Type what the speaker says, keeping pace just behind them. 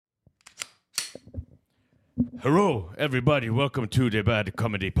Hello, everybody. Welcome to the Bad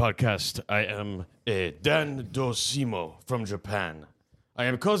Comedy Podcast. I am Dan Dosimo from Japan. I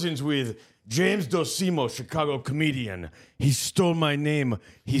am cousins with James Dosimo, Chicago comedian. He stole my name.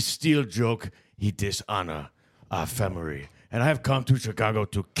 He steal joke. He dishonor our family. And I have come to Chicago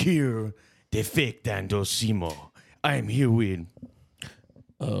to kill the fake Dan Dosimo. I am here with...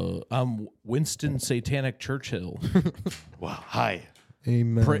 I'm Winston Satanic Churchill. Wow. Hi.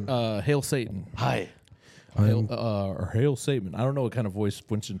 Amen. Hail Satan. Hi. Or Hail Satan. I don't know what kind of voice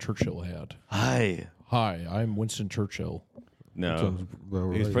Winston Churchill had. Hi. Hi, I'm Winston Churchill. No. Sounds about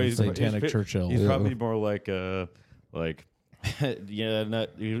right. He's probably Satanic Churchill. He's Yeah. probably more like yeah,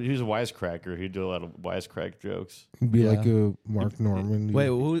 he was a wisecracker. He'd do a lot of wisecrack jokes. Be like a Mark Norman. Wait,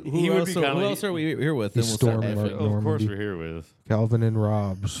 who else are we here with? He's Then we'll start Storm after. Mark. Oh, of course Normandy. we're here with. Calvin and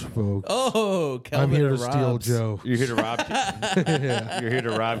Rob's, folks. Oh, Calvin I'm here to and steal Rob's. jokes. You're here to rob. You're here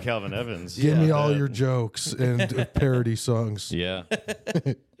to rob Calvin Evans. Give me all bet. your jokes and parody songs. Yeah.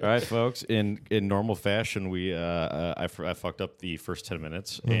 All right, folks. In normal fashion, I fucked up the first 10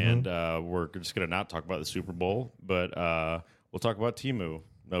 minutes, and we're just gonna not talk about the Super Bowl, but we'll talk about Temu.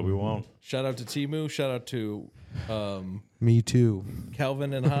 No, we won't. Shout out to Temu. Shout out to Me too.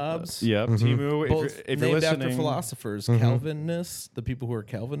 Calvin and Hobbes. Yep, Temu. Both If you're named listening, after philosophers. Calvinists, the people who are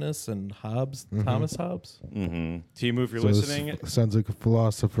Calvinists, and Hobbes, Thomas Hobbes. Temu, if you're So this listening, sounds like a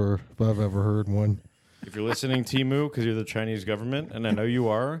philosopher if I've ever heard one. if you're listening, Temu, because you're the Chinese government, and I know you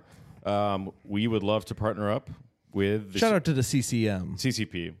are, we would love to partner up with the Shout out to the CCM.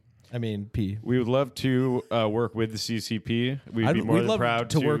 CCP. I mean, P. We would love to work with the CCP. We'd be more We'd than love proud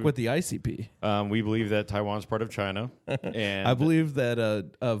to work with the ICP. We believe that Taiwan's part of China, and I believe that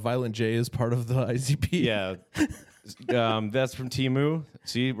Violent J is part of the ICP. yeah, that's from Temu.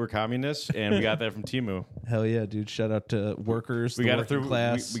 See, we're communists, and we got that from Temu. Hell yeah, dude. Shout out to workers, We the got it working through.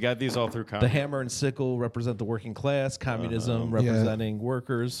 class. We got these all through The communism. hammer and sickle represent the working class. Communism representing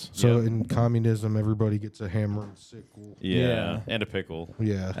workers. So Yep. in communism, everybody gets a hammer and sickle. Yeah, and a pickle.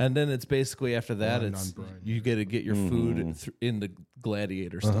 Yeah. And then it's basically after that, Line it's on Brian. you get to get your food in the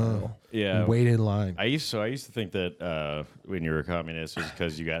gladiator style. Yeah. Wait in line. I used to think that when you were a communist it was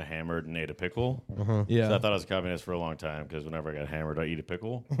because you got hammered and ate a pickle. Yeah. So I thought I was a communist for a long time because whenever I got hammered, I eat a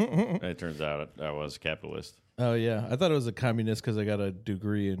pickle. And it turns out I was a capitalist. Oh yeah, I thought it was a communist because I got a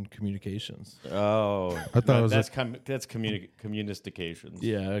degree in communications. Oh, I thought it was that's communistications.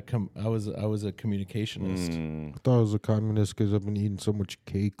 Yeah, I was a communicationist. I thought I was a communist because I've been eating so much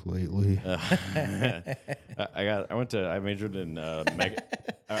cake lately. I majored in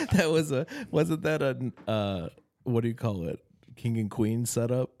That wasn't that a what do you call it? King and Queen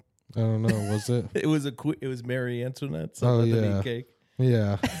setup. I don't know. Was it? It was Marie Antoinette. So Oh, let them yeah. eat cake.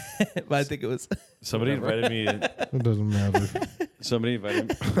 Yeah. But I think it was somebody invited me. It doesn't matter. Somebody invited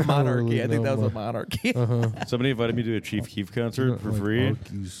me. monarchy. really I think that know was a monarchy. Somebody invited me to a Chief Keef concert for Like free.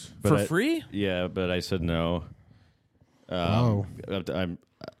 Arkies. But For I- free? Yeah, but I said no. Oh.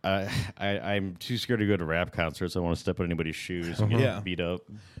 I'm too scared to go to rap concerts. I want to step on anybody's shoes and get Yeah. beat up.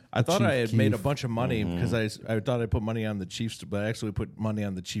 I thought Chief I had made a Keef. bunch of money because I thought I put money on the Chiefs, but I actually put money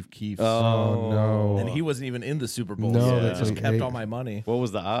on the Chief Keefs. Oh, no. And he wasn't even in the Super Bowl. No, so I that's just like kept eight. all my money. What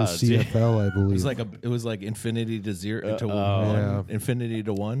was the The odds? CFL, I believe. It was like infinity to zero to Yeah. one, infinity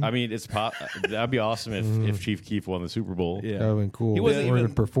to one. I mean, that'd be awesome if Chief Keef won the Super Bowl. yeah, That would been cool. he wasn't Or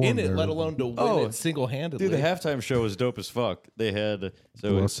even perform in it, there. let alone to win Oh, it single handedly. Dude, the halftime show was dope as fuck. They had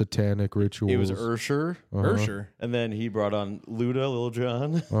Well, satanic rituals. it was Ursher, Ursher. and then he brought on Luda, Lil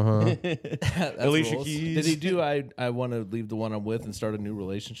Jon. That's Alicia rules. Keys. Did he do? I want to leave the one I'm with and start a new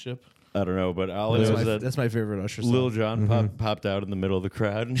relationship. I don't know, but all I know is that That's my favorite Usher song. Lil Jon popped out in the middle of the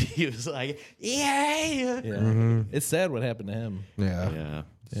crowd, and he was like, "Yay!" Yeah, it's sad what happened to him. Yeah. Yeah.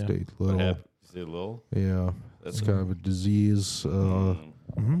 Stayed What little. happened? Is it Lil? Yeah. It's kind of a disease.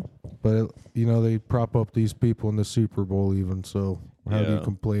 But, they prop up these people in the Super Bowl even. So how do you Yeah.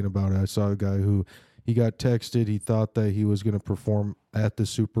 complain about it? I saw a guy who he got texted. He thought that he was going to perform at the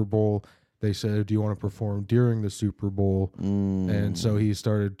Super Bowl. They said, do you want to perform during the Super Bowl? And so he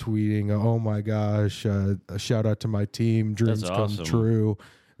started tweeting, oh, my gosh, a shout out to my team. Dreams That's come awesome. true.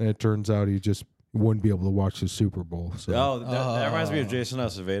 And it turns out he just wouldn't be able to watch the Super Bowl. So. Oh, that reminds me of Jason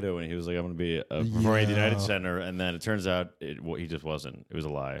Acevedo when he was like, "I'm going to be performing at the United Center," and then it turns out he just wasn't. It was a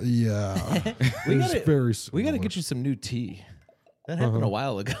lie. Yeah. We It was gotta- very We got to similar. get you some new tea. That happened a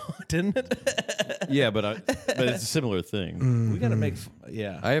while ago, didn't it? Yeah, but it's a similar thing. We got to make.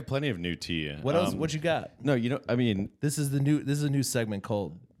 Yeah. I have plenty of new tea. What else? What you got? No, I mean, This is a new segment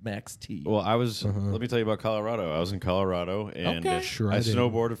called Max T. well, I was. Let me tell you about Colorado. I was in Colorado, and Okay. Sure, I I did.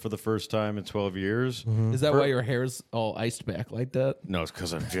 snowboarded for the first time in 12 years. Is that why your hair's all iced back like that? No, it's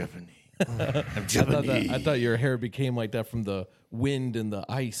because I'm Japanese. I thought your hair became like that from the wind and the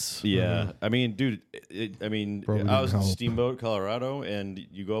ice. Yeah, I mean, dude. Probably I was in didn't help. Steamboat, Colorado, and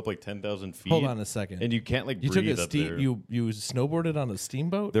you go up like 10,000 feet. Hold on a second. and you can't like You breathe took a up steam. there. You snowboarded on a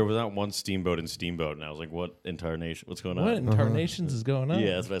steamboat. There was not one steamboat in Steamboat, and I was like, "What entire nation? What's going What on?" in tarnations is going on?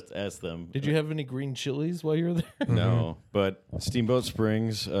 Yeah, that's what I asked them. Did you have any green chilies while you were there? No, but Steamboat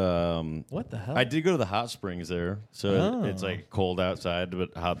Springs. What the hell? I did go to the hot springs there, so it's like cold outside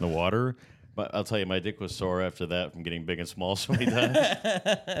but hot in the water. But I'll tell you, my dick was sore after that from getting big and small so many times.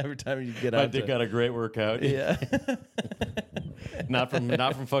 Every time you get My out, dick got a great workout. yeah. not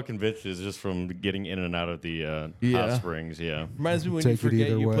from fucking bitches, just from getting in and out of the Yeah. hot springs. Yeah, Reminds me when Take you it forget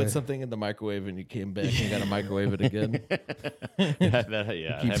either you way. put something in the microwave and you came back and you got to microwave it again. yeah. Keep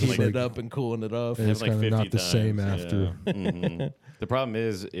Having heating like, it up and cooling it off. Yeah. It's having like kinda 50 not the times. same Yeah. after. Mhm. The problem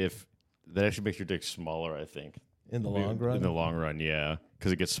is if that actually makes your dick smaller. I think In the long run? In the long run, yeah,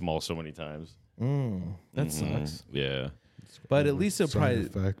 because it gets small so many times. That sucks. Yeah. But at least it'll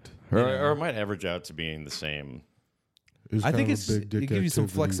Side probably. effect. Or it might average out to being the same. It was I think kind of it's a it big dick gives you some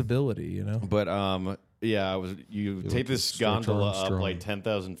activity. flexibility, you know. But yeah, you take like this stretch gondola up Armstrong. like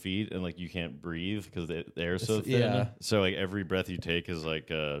 10,000 feet and like you can't breathe because the air's so It's- thin. yeah. So like every breath you take is like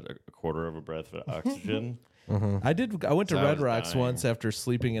a quarter of a breath of oxygen. I went to So I Red was Rocks dying. once after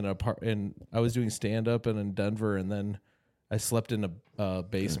sleeping in and I was doing stand up and in Denver, and then I slept in a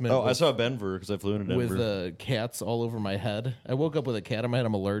basement. I saw Denver because I flew into Denver. with cats all over my head. I woke up with a cat on my head.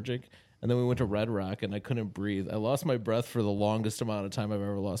 I'm allergic. And then we went to Red Rock, and I couldn't breathe. I lost my breath for the longest amount of time I've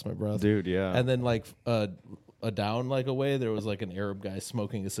ever lost my breath. Dude, yeah. And then like down like away, there was like an Arab guy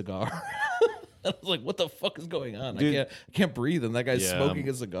smoking a cigar. I was like, "What the fuck is going on? Dude. I can't breathe." And that guy's Yeah. smoking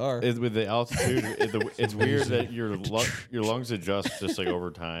a cigar. With the altitude, it's weird that your lungs adjust just like over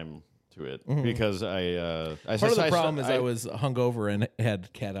time to it. Because Part of the problem is I was hungover and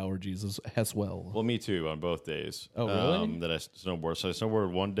had cat allergies as well. Well, me too on both days. Oh, really? That I snowboard. So I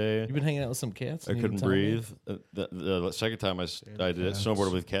snowboarded one day. You've been hanging out with some cats. I and you couldn't tell me? breathe. The second time I did it,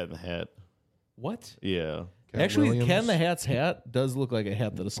 snowboarded with Cat in the Hat. What? Yeah. Cat Actually, Williams. Ken the Hat's hat does look like a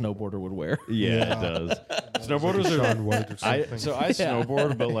hat that a snowboarder would wear. Yeah, it does. Snowboarders are. Sean White or something. I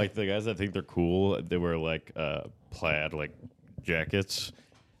snowboard, but like the guys that think they're cool, they wear like plaid like jackets,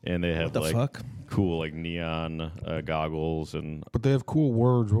 and they have the like fuck? cool like neon goggles and. But they have cool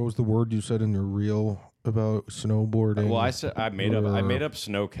words. What was the word you said in your reel about snowboarding? Well, I made up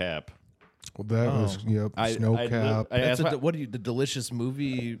snow cap. Well, that was snow cap. That's the delicious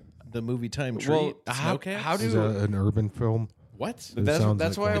movie, the movie time treat. Well, Snow Caps? how Is do that an urban film? What?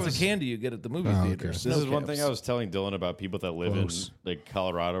 that's why I It's was. a candy you get at the movie Oh, theater. okay. This is one thing I was telling Dylan about people that live Close. in like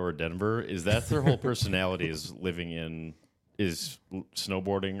Colorado or Denver is that's their whole personality is living in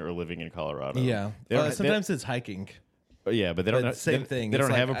snowboarding or living in Colorado. Yeah. They don't- Sometimes it's hiking. yeah, but they don't. But same they, thing. They It's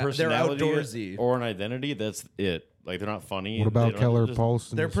don't have a like, they're personality outdoorsy. or an identity. That's it. Like they're not funny. What about They don't- Keller just-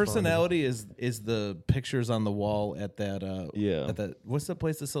 Paulson? Their is funny. personality is the pictures on the wall at that Yeah. at that what's the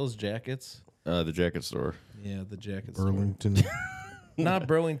place that sells jackets? The jacket store. Yeah, the jacket store. Burlington. Not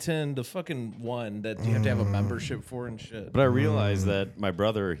Burlington, the fucking one that you have to have a membership for and shit. But I realized that my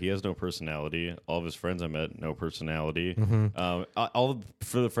brother, he has no personality. All of his friends I met, no personality. For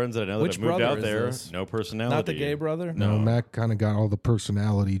the friends that I know Which that moved brother out is there, this? no personality. Not the gay brother? No, Mac kind of got all the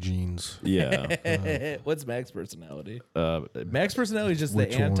personality genes. Yeah. What's Mac's personality? uh, Mac's personality is just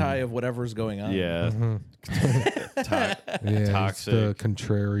Which the one? anti of whatever's going on. yeah. Yeah, he's Toxic. the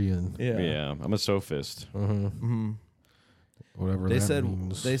contrarian. Yeah. I'm a sophist. Whatever They that said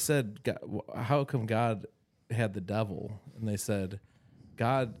means. how come God had the devil? And they said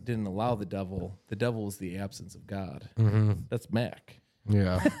God didn't allow the devil. The devil is the absence of God. That's Mac.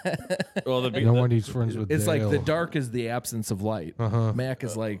 Yeah. Well, the big, No one he's friends with It's like Dale. the dark is the absence of light. Mac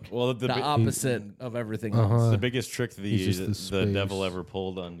is like well, the the bi- opposite of everything else. the biggest trick He's the just the devil space. ever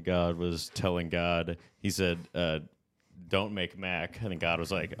pulled on God was telling God, he said, don't make Mac. And then God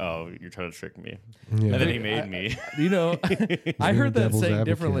was like, oh, you're trying to trick me. Yeah. And then he made me. You know, I being heard that devil's saying advocate.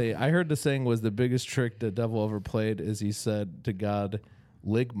 differently. I heard the saying was the biggest trick the devil ever played is he said to God,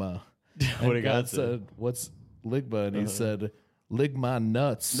 Ligma. What And did God say? said, what's Ligma? And he said, Ligma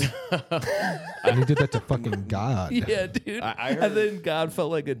nuts. And he did that to fucking God. Yeah, dude. I heard- and then God felt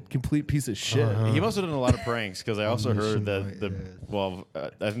like a complete piece of shit. He must have done a lot of pranks because I also heard that Omniscient, I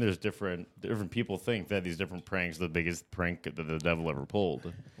think there's different people think that these different pranks are the biggest prank that the devil ever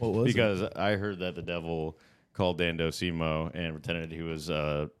pulled. What was it? because I heard that the devil called Dan Docimo and pretended he was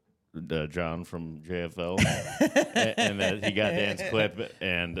John from JFL, and that he got Dan's clip,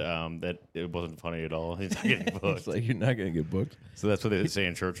 and that it wasn't funny at all. He's not getting It's booked. like you're not gonna get booked. So that's what they say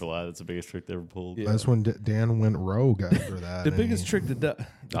in church a lot. That's the biggest trick they ever pulled. Yeah. That's when Dan went rogue after that. The biggest trick the devil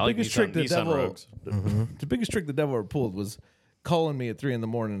Rogues. the biggest trick the devil ever pulled was calling me at 3 a.m.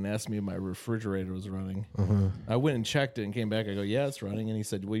 and asked me if my refrigerator was running. I went and checked it and came back. I go, yeah, it's running. And he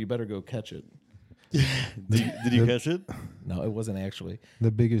said, well, you better go catch it. Did you catch it? No, it wasn't actually.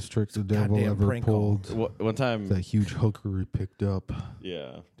 The biggest trick the devil Goddamn ever prank call. pulled. One time, That huge hooker he picked up.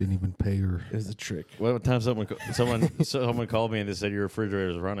 yeah. Didn't even pay her. It was a trick. One time, someone called me and they said your refrigerator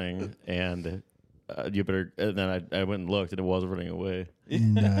is running, and you better. And then I went and looked, and it was running away.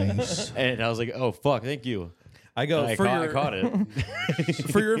 Nice. And I was like, "Oh fuck, thank you." I go, I caught it.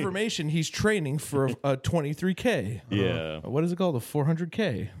 for your information, he's training for a 23K. Yeah. What is it called? A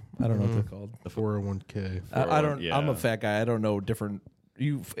 400K? I don't know what they're called. The 401k. I don't. Yeah. I'm a fat guy. I don't know different.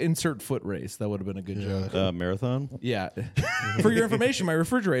 You insert foot race. That would have been a good joke. Marathon. Yeah. For your information, my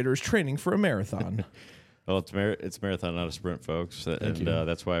refrigerator is training for a marathon. Well, it's marathon, not a sprint, folks, and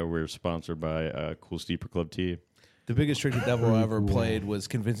that's why we're sponsored by Cool Steeper Club Tea. The biggest trick the devil ever played was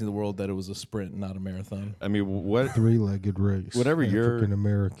convincing the world that it was a sprint, not a marathon. I mean, what? Three-legged race. Whatever you're- African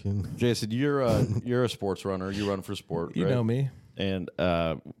American. Jason, you're a sports runner. You run for sport, You right? know me. And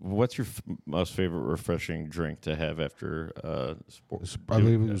what's your most favorite refreshing drink to have after sport? I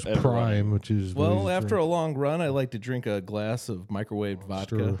believe it was Ever Prime, running? which is Well, after a long run, I like to drink a glass of microwaved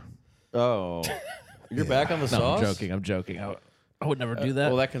vodka. Oh, you're back on the No, sauce? I'm joking. I would never do that.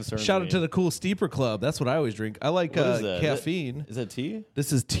 well, that concerns Shout me. out to the Cool Steeper Club. That's what I always drink. I like What is that? caffeine. Is that tea?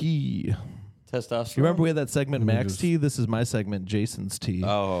 This is tea. Testosterone? You remember we had that segment, me Max just- Tea? This is my segment, Jason's Tea.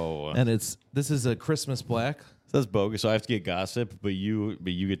 Oh, And this is a Christmas black. that's bogus. So I have to get gossip, but you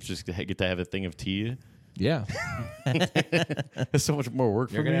get to have a thing of tea. Yeah. That's so much more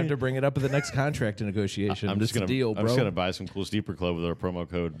work You're for going me. to have to bring it up at the next contract negotiation. I'm just It's a gonna deal, I'm bro. just gonna buy some Cool Steeper Club with our promo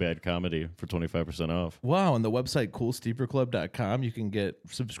code Bad Comedy for 25% off. Wow, on the website coolsteeperclub.com, you can get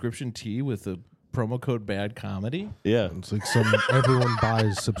subscription tea with the promo code Bad Comedy. Yeah, It's like everyone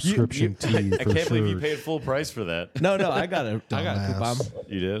buys subscription tea I for can't believe you sure. paid full price for that. No, I got a coupon. Dumbass.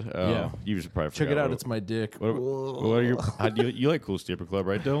 You did? Oh, Yeah. You just probably Check it forgot out. what- It's my dick. What are your? How do you like Cool Steeper Club,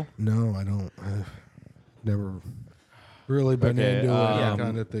 right, Dill? No, I don't. I've never really been Okay, into it. I yeah.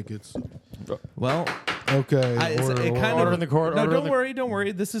 kind of think it's Well, okay. it kind Order of in the court, No, order in don't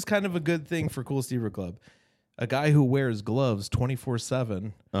worry. This is kind of a good thing for Cool Steeper Club. A guy who wears gloves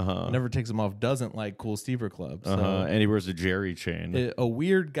 24/7, never takes them off, doesn't like Cool Steeper Club. So And he wears a Jerry chain. a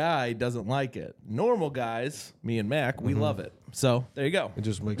weird guy doesn't like it. Normal guys, me and Mac, we love it. So there you go. it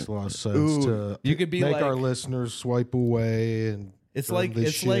just makes a lot of sense to You could be make like- our listeners swipe away and It's turn like this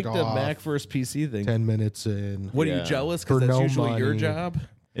the shit off Mac versus PC thing. 10 minutes in. What are Yeah. you jealous? For Because that's no usually your money. job.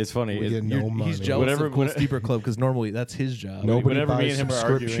 It's funny. We get no money. He's jealous Whatever- of Cool what- Steeper Club because normally that's his job. Nobody Whenever me buys and him are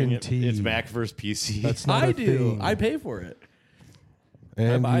arguing, subscription tea. it's Mac versus PC. That's not I a do. thing. I pay for it.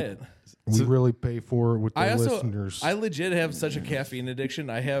 and I buy you- it. We really pay for it with the I also, listeners. I legit have such a caffeine addiction.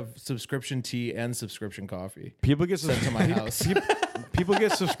 I have subscription tea and subscription coffee People get sent to my house. People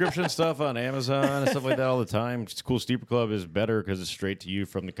get subscription stuff on Amazon and stuff like that all the time. Cool Steeper Club is better because it's straight to you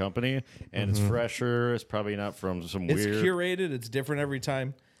from the company and it's fresher. It's probably not from some It's weird. curated. It's different every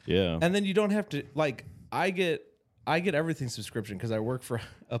time. Yeah. And then you don't have to like. I get everything subscription because I work for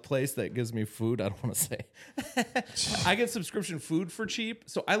a place that gives me food. I don't want to say. I get subscription food for cheap,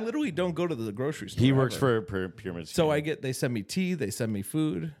 so I literally don't go to the grocery store. he works ever. for Pyramid Scheme. So they send me tea. They send me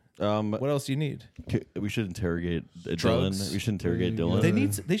food. What else do you need? We should interrogate Drugs? Dylan. We should interrogate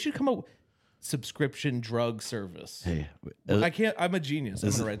Dylan. They should come up with subscription drug service. Hey, I can't. I'm a genius.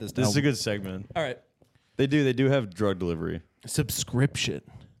 I'm gonna write this down. This is a good segment. All right. They do have drug delivery. Subscription,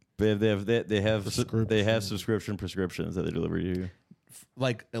 They have subscription prescriptions that they deliver to you.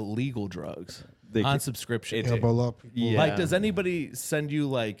 like illegal drugs They on could- subscription. Yeah, but a lot of people- Yeah. Like, does anybody send you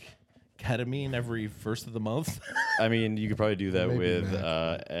like ketamine every first of the month? I mean, you could probably do that Maybe with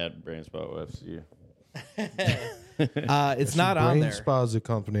not. at Brainspot UFC. It's not on Brain there. Spa is a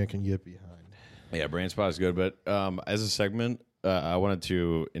company I can get behind. Yeah, Brainspot is good, but as a segment, I wanted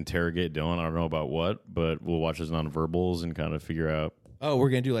to interrogate Dylan. I don't know about what, but we'll watch his nonverbals and kind of figure out. Oh, we're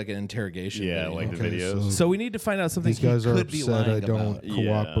gonna do like an interrogation. Yeah, video. like the Okay, videos. So we need to find out something These guys he are could be upset I lying don't about.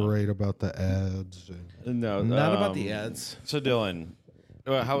 Yeah. cooperate about the ads. No, Not about the ads. So Dylan,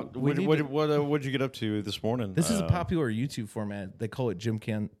 need what'd you get up to this morning? This is a popular YouTube format. They call it Jim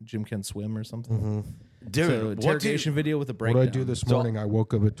Can Swim or something. dude. So interrogation video with a What breakdown. I do this morning, I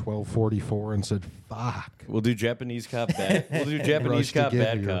woke up at 12:44 and said, "Fuck." We'll do Japanese cop bad. We'll do Japanese Rush to cop get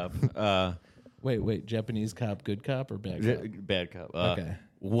bad here. cop. Wait, Japanese cop, good cop, or bad cop? Bad cop. Okay.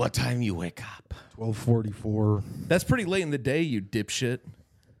 What time you wake up? 12:44. That's pretty late in the day, you dipshit.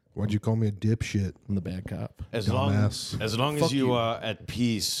 Why'd you call me a dipshit? I'm the bad cop. As long Dumbass. as you are at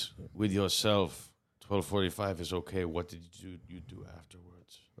peace with yourself, 12:45 is okay. What did you do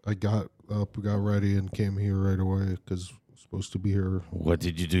afterwards? I got up, got ready, and came here right away because I'm supposed to be here. What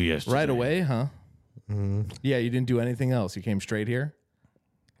did you do yesterday? Right away, huh? Mm-hmm. Yeah, you didn't do anything else. You came straight here.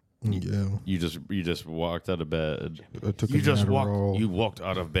 Yeah. You just walked out of bed. I took You an just Adderall. walked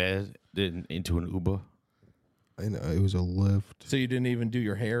out of bed into an Uber. I know, it was a lift. So you didn't even do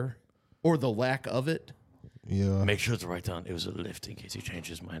your hair or the lack of it. Yeah. Make sure to write down it was a lift in case he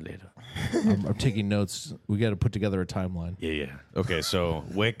changes his mind later. I'm taking notes. We got to put together a timeline. Yeah. Okay, so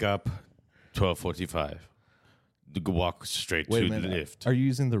wake up, 12:45. Walk straight Wait to a the minute. lift. Are you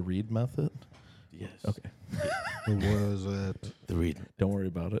using the read method? Yes. Okay. It was at. The read. Don't worry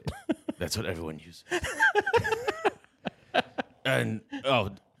about it. That's what everyone uses. And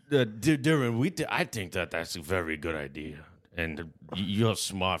Darren, I think that's a very good idea, and you're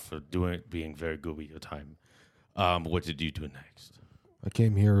smart for being very good with your time. What did you do next? I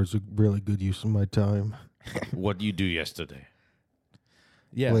came here as a really good use of my time. What did you do yesterday?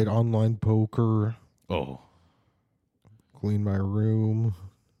 Yeah. Played online poker, Oh, cleaned my room.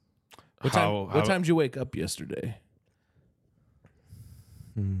 What time did you wake up yesterday?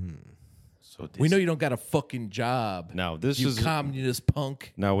 So We know you don't got a fucking job. now this You is communist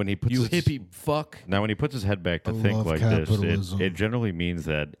punk. now when he puts You his, hippie fuck. Now when he puts his head back to I think love like capitalism. this, it generally means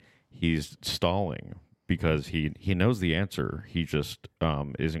that he's stalling because he knows the answer. He just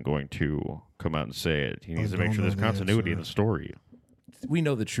isn't going to come out and say it. He needs to make don't sure there's know the continuity in answer. the story. We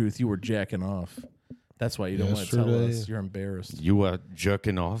know the truth. You were jacking off. That's why you don't want to tell Yesterday. us. You're embarrassed. You are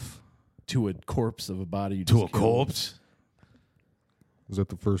jerking off To a corpse of a body you to just a killed. corpse. Is that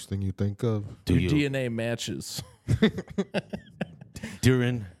the first thing you think of? Do Your you, DNA matches.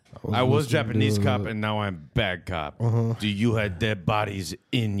 Darren? I was listening Japanese to, cop and now I'm bad cop. Do you have dead bodies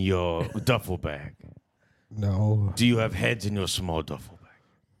in your duffel bag? No. Do you have heads in your small duffel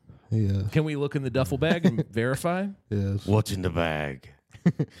bag? Yeah. Can we look in the duffel bag and verify? Yes. What's in the bag?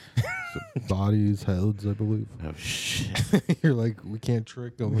 Bodies, heads, I believe. Oh shit! You're like, we can't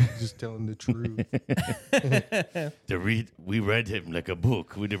trick them. We're just telling the truth. We read him like a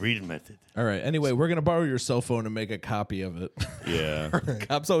book with the reading method. All right. Anyway, we're gonna borrow your cell phone and make a copy of it. Yeah.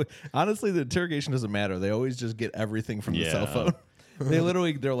 Cops. So honestly, the interrogation doesn't matter. They always just get everything from the cell Yeah. phone.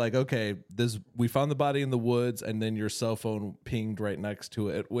 They're like, okay, we found the body in the woods, and then your cell phone pinged right next to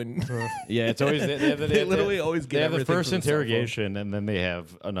it. When Yeah, it's always They literally always get they have the everything first from the cell phone. interrogation, and then they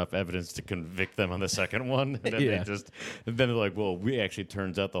have enough evidence to convict them on the second one. And then Yeah. then they're like, well, we actually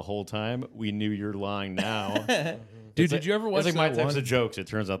turns out the whole time we knew you're lying now. dude, did you ever watch It's like my that types one? of jokes. It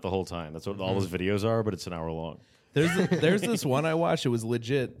turns out the whole time. That's what all those videos are, but it's an hour long. There's this one I watched. It was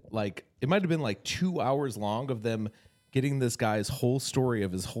legit. Like it might have been like 2 hours long of them getting this guy's whole story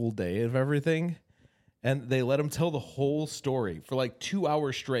of his whole day of everything, and they let him tell the whole story for like 2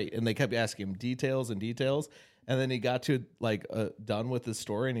 hours straight, and they kept asking him details and details, and then he got to like done with his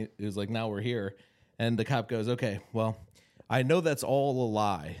story, and he was like, "Now we're here," and the cop goes, "Okay, well, I know that's all a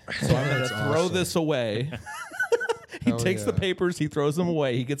lie, so I'm gonna throw awesome. this away." He takes the yeah. papers, he throws them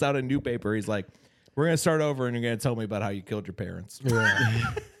away, he gets out a new paper. He's like, "We're gonna start over, and you're gonna tell me about how you killed your parents."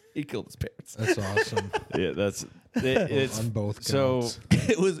 Yeah. He killed his parents. That's awesome. Yeah, it's On both so. counts.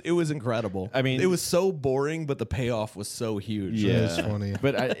 It was incredible. I mean- it was so boring, but the payoff was so huge. Yeah, It's funny.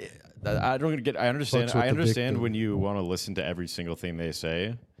 But I don't get. I understand. Fucks with I the understand victim. when you want to listen to every single thing they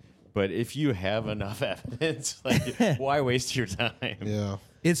say, but if you have enough evidence, like why waste your time? Yeah.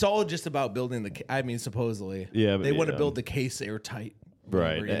 It's all just about building I mean, supposedly, Yeah, but they want to yeah. build the case airtight,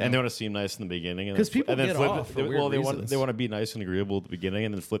 Right, whatever, you and they know? want to seem nice in the beginning, and 'Cause then people and then get flip off it. for weird Well, they reasons. want to be nice and agreeable at the beginning,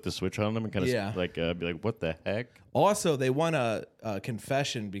 and then flip the switch on them and kind of Yeah. be like, what the heck? Also, they want a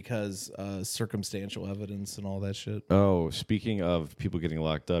confession because circumstantial evidence and all that shit Oh, speaking of people getting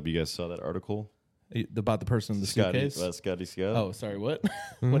locked up, you guys saw that article? about the person in the suitcase. Scotty Scott. Oh, sorry. What?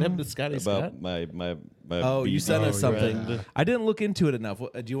 What happened to Scotty Scott? about my. Oh, you sent us BD something. friend. I didn't look into it enough.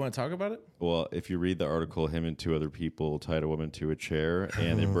 Do you want to talk about it? Well, if you read the article, him and two other people tied a woman to a chair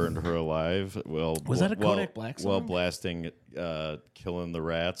and they burned her alive. Well, Was that a Kodak Black While song? blasting, killing the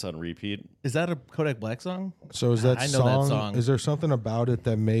rats on repeat. Is that a Kodak Black song? So is that I know that song, song. is there something about it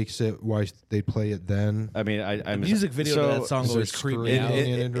that makes it why they play it then? I mean, I'm The music video so, to that song Is there always creeped me screaming out.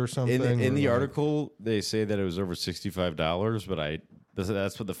 in it or something? In or the like- article, they say that it was over $65, but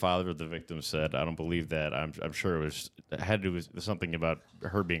that's what the father of the victim said. I don't believe that. I'm sure it had to do with something about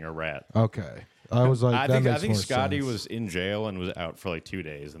her being a rat. Okay. I was like, I think Scotty was in jail and was out for like 2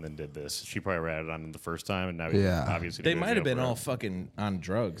 days and then did this. She probably ratted on him the first time, and now he's obviously They might have been all fucking on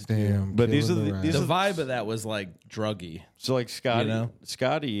drugs. Damn. But these are the vibe of that was like druggy. So like Scotty, You know?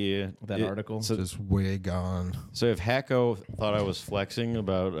 Scotty, That article. So, just way gone. so if Hacko thought I was flexing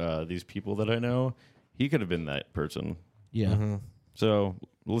about these people that I know, he could have been that person. Yeah. So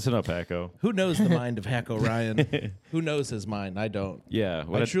listen up, Hacko. Who knows the mind of Hack Orion? Who knows his mind? I don't. Yeah,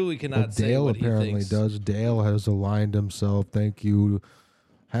 I truly cannot say Dale what he apparently thinks. does. Dale has aligned himself. Thank you,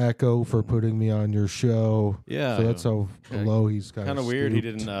 Hacko, for putting me on your show. Yeah. So that's how low he's Kind of weird. He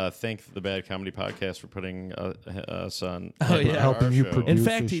didn't thank the Bad Comedy Podcast for putting us on. Oh, yeah. Helping you show. produce. In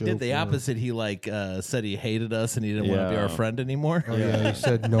fact, a he show did the for us. opposite. He said he hated us and he didn't want to be Yeah. our friend anymore. Oh, yeah, he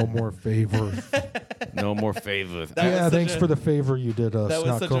said no more favor. No more favor. Yeah, was thanks such a- for the favor you did us. That was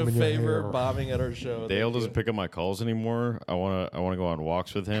not such a combing your favor hair. bombing at our show. Dale Thank doesn't you. pick up my calls anymore. I wanna go on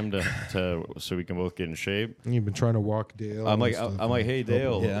walks with him to so we can both get in shape. You've been trying to walk Dale. I'm and like, stuff. hey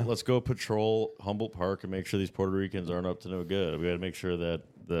Dale, Yeah. let's go patrol Humboldt Park and make sure these Puerto Ricans aren't up to no good. We got to make sure that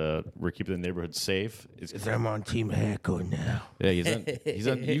we're keeping the neighborhood safe. I'm on Team Hacko now. Yeah, he's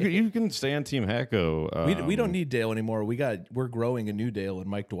on. You can stay on Team Hacko. We don't need Dale anymore. We're growing a new Dale in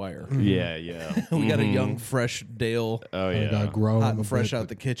Mike Dwyer. Yeah. We got a young, fresh Dale, Oh I got yeah. grown hot a and fresh bit, out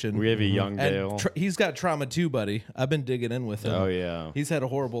the kitchen. We have a young Dale. and he's got trauma too, buddy. I've been digging in with him. Oh yeah. He's had a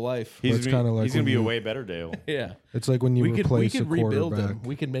horrible life. He's kinda like he's gonna when be a you- way better Dale. Yeah, It's like when you we replace could a rebuild quarterback. him.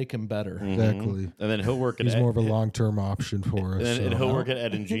 We can make him better. Exactly. And then he'll work at He's more of a long-term option for us. and so. he'll work at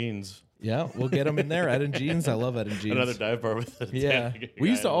Ed and Jeans. Yeah, we'll get him in there. Ed and Jeans. I love Ed and Jeans. Another dive bar with a Yeah, we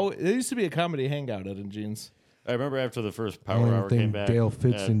used to guy. always. There used to be a comedy hangout Ed and Jeans. I remember after the first I don't Power even Hour think came back. Dale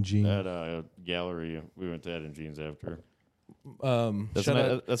fits at, in jeans. At a gallery, we went to Ed and Jeans after. That's Shout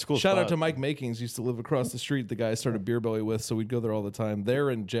a cool Shout out spot. to Mike Makings. Used to live across the street. The guy I started Beer Belly with, so we'd go there all the time. There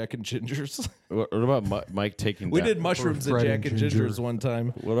and Jack and Ginger's. What about Mike taking? We down- did mushrooms at Fred Jack and and Ginger. Ginger's one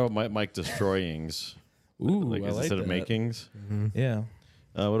time. What about Mike destroyings? Ooh, Like I like instead of that. makings. Yeah,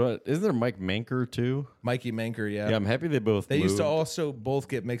 What about? Isn't there Mike Manker too? Mikey Manker. Yeah, I'm happy they both. They used to moved. also both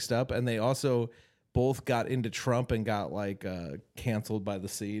get mixed up, and they also both got into Trump and got canceled by the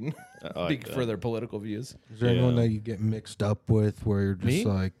scene I like for their political views. Is there anyone Yeah. that you get mixed up with where you're just Me?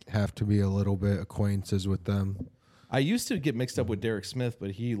 like have to be a little bit acquaintances with them? I used to get mixed up with Derek Smith,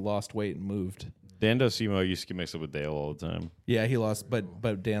 but he lost weight and moved. Dan Docimo used to get mixed up with Dale all the time. Yeah, he lost,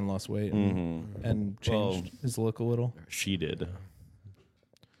 but Dan lost weight and changed his look a little. She did.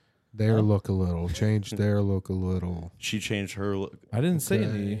 Their look a little. Changed their look a little. She changed her look. I didn't say Okay.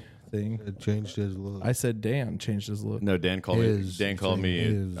 anything. It changed his look. I said Dan changed his look. No, Dan called His. me. Dan called me.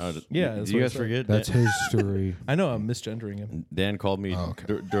 His. Yeah, did that's you what I guys said. forget? That's history. I know I'm misgendering him. Dan called me Oh,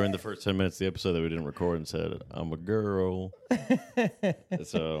 okay. during the first 10 minutes of the episode that we didn't record and said, "I'm a girl."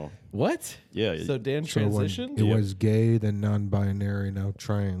 So What? yeah, So Dan So when transitioned? it was gay, then non-binary, now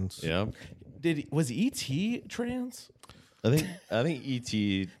trans. yeah. Was E.T. trans? I think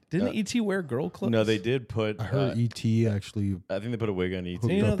ET Didn't E.T. wear girl clothes? No, they did put. I heard ET actually. I think they put a wig on ET.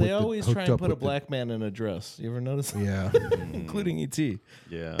 Hooked You know, up they with the- always try hooked and up put a with the- black man in a dress. You ever notice? Yeah, Including E.T.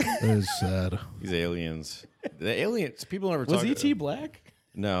 Yeah, it is sad. these aliens. The aliens. People never Was talk. E.T. black?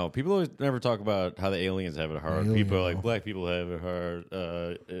 No, people always never talk about how the aliens have it hard. People are like, Alien. black people have it hard.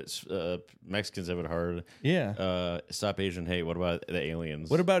 Mexicans have it hard. Yeah. Stop Asian hate. What about the aliens?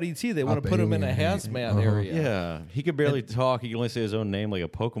 What about E.T.? They want to Up put him in a alien hate. hazmat area. Yeah, he could barely talk. He can only say his own name like a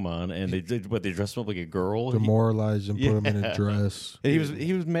Pokemon, and they did. But they dressed him up like a girl. Demoralized and put him in Yeah. a dress. And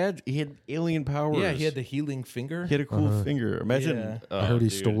he was mad. He had alien powers. Yeah, he had the healing finger. He had a cool finger. Imagine. Yeah. I heard he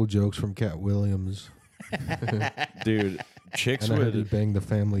dude. stole jokes from Cat Williams. Dude, chicks And I heard he would. banged the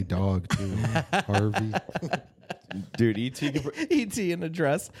family dog too, Harvey. Dude, E.T. could- E.T. in a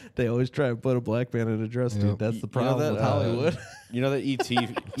dress. They always try and put a black man in a dress, Yep. dude. That's the You know problem that, with Hollywood. You know that E.T.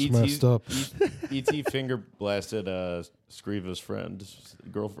 messed up. E.T. finger blasted Screeva's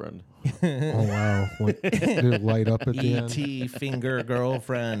girlfriend. Oh wow! What, did it light up at the end? E.T. finger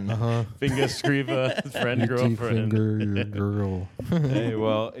girlfriend. Finger Screeva's friend ET girlfriend. finger your girl. Hey,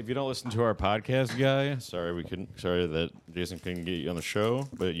 well, if you don't listen to our podcast, guy, sorry that Jason couldn't get you on the show,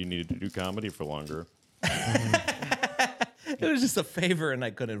 but you needed to do comedy for longer. It was just a favor, and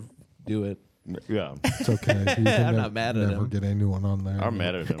I couldn't do it. Yeah, It's okay. You can I'm not mad at never him. get anyone on there. I'm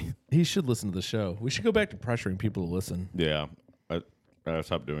mad at him. He should listen to the show. We should go back to pressuring people to listen. Yeah, I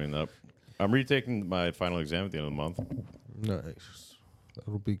stopped doing that. I'm retaking my final exam at the end of the month. Nice.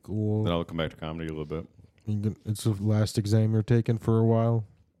 That'll be cool. Then I'll come back to comedy a little bit. It's the last exam you're taking for a while.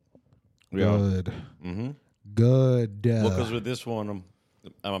 Yeah. Good. Mm-hmm. Good. Well, because with this one,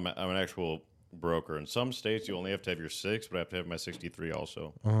 I'm an actual broker. In some states, you only have to have your 6, but I have to have my 63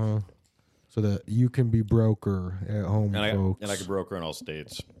 also. so that you can be broker at home, folks. And I could broker in all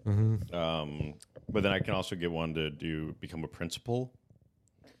states. But then I can also get one to become a principal.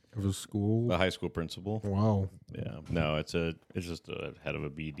 Of a school? A high school principal. Wow. Yeah. No, it's just a head of a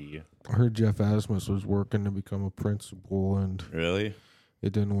BD. I heard Jeff Asmus was working to become a principal, and Really?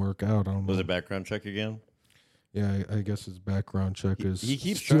 it didn't work out. I don't know. Was it background check again? Yeah, I guess his background check is he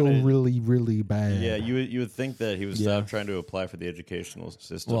keeps still trying to- really, really bad. Yeah, you would think that he would stop trying to apply for the educational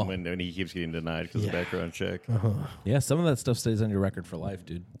system Well- when he keeps getting denied because of background check. Yeah, some of that stuff stays on your record for life,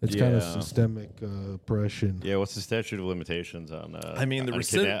 dude. It's kind of Yeah. systemic oppression. Yeah, what's the statute of limitations on? I mean, the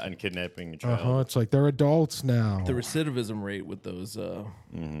on kidnapping a child. It's like they're adults now. The recidivism rate with those, you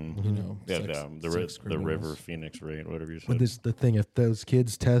know, Yeah, sex the criminals. River Phoenix rate, whatever you said. But this is the thing. If those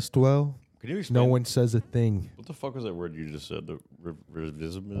kids test well, Can you explain? no one says a thing. What the fuck was that word you just said? The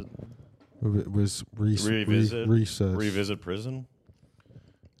revisit? It was Revisit? recess. Revisit prison?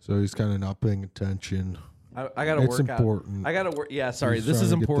 So he's kind of not paying attention. I gotta It's work important. out. I gotta work. Yeah, sorry. He's this trying is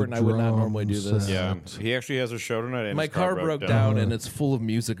to get the important. I would not normally do drums this. Yeah. out. He actually has a show tonight. And My his car broke down, Uh-huh. and it's full of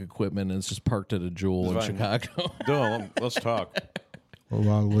music equipment, and it's just parked at a Jewel in It's fine. Chicago. No, let's talk. A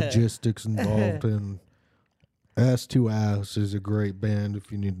lot of logistics involved, and Ass to Ass is a great band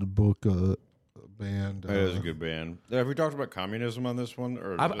if you need to book a band. That is a good band. Have we talked about communism on this one?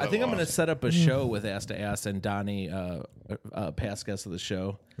 Or I think I'm going to set up a show with Ass to Ass and Donnie, past guest of the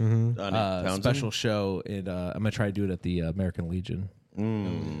show. Special show. I'm going to try to do it at the American Legion.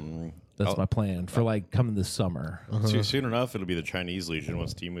 That's my plan for like coming this summer. Soon enough, it'll be the Chinese Legion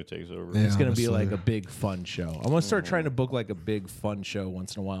once Timu takes over. Yeah. It's going to be honestly. like a big fun show. I'm going to start trying to book like a big fun show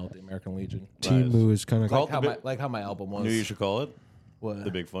once in a while at the American Legion. Timu is kind of Call- Like how my album was. Knew you should call it What?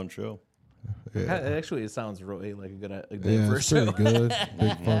 the Big Fun Show. Actually, it sounds really like a good yeah, for a it's show. pretty good.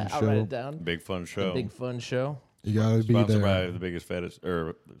 Big fun I'll write show. it down. Big Fun Show. Big fun show. You gotta be Sponsored by there. the biggest fattest,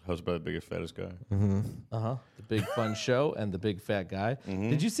 or hosted by the biggest fattest guy. The big fun show and the big fat guy.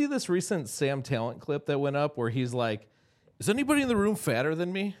 Did you see this recent Sam Talent clip that went up where he's like, "Is anybody in the room fatter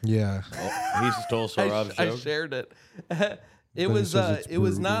than me?" Yeah, He stole Sorab's I joke. shared it. But it says it's It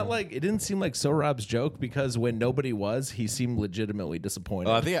was not brutal. like it didn't seem like Sorab's joke because when nobody was, he seemed legitimately disappointed.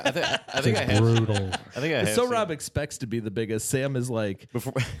 Oh, I think I had. brutal. I think I had. Sorab expects to be the biggest. Sam is like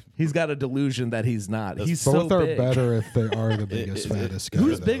Before, he's got a delusion that he's not. He's Both so are big. better if they are the biggest, fattest guy.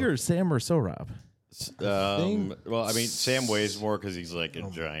 Who's though. bigger, Sam or Sorab? well, I mean, Sam weighs more because he's like a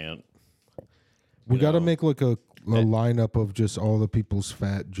giant. We got to make like a lineup of just all the people's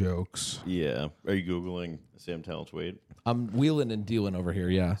fat jokes. Yeah. Are you googling Sam Talent's weight? I'm wheeling and dealing over here.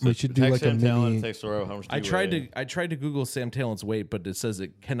 Yeah. We should do Text like a Sam Talent. mini. Text Sorab. How much do I you tried weigh? to Google Sam Talent's weight, but it says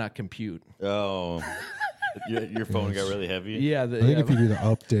it cannot compute. Oh, your phone got really heavy. Yeah, I think if you do the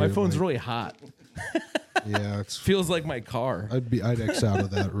update, my phone's like, really hot. yeah, it's. Feels like my car. I'd X out of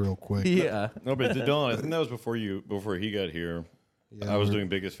that real quick. Yeah. No, but Dylan, I think that was before he got here. Yeah, I was we're- doing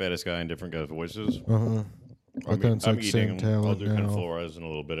biggest fattest guy in different guys' voices. But then it's like Sam I'll Talent do kind of now. Flores in a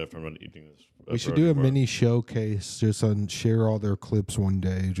little bit after I'm done eating this. We should do a mini showcase, just on share all their clips one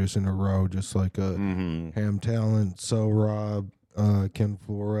day, just in a row, just like a Ham Talent, So Rob, Ken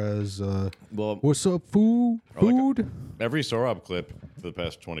Flores. Well, What's up, food? I like Food? every Sorab clip for the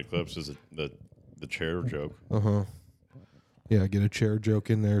past 20 clips is the chair joke. Yeah, get a chair joke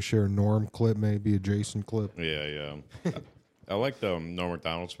in there. Share a Norm clip, maybe a Jason clip. Yeah. I like the Norm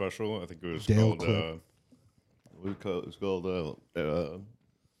Macdonald special. I think it was Dale called. clip. It was called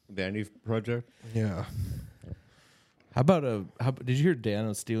Vanity Project. Yeah. How about did you hear Dan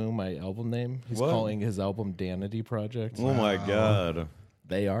was stealing my album name? He's What? calling his album Danity Project. Oh my god!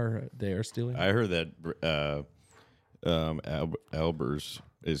 They are stealing. I heard that Albers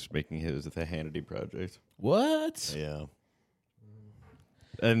is making his the Hannity Project. What? Yeah.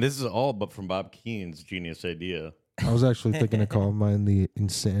 And this is all but from Bob Keene's genius idea. I was actually thinking of calling mine the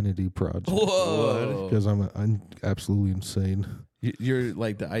Insanity Project. Whoa. Because I'm absolutely insane. You're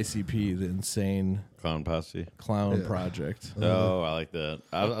like the ICP, the insane Clown Posse. clown project. Oh, I like that.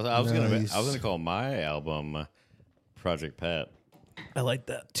 I was Nice. gonna call my album Project Pat, I like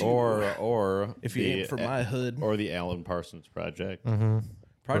that too. or if you aim for my hood. or the Alan Parsons Project.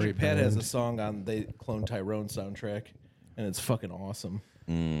 Project Pat has a song on the Clone Tyrone soundtrack, and it's fucking awesome.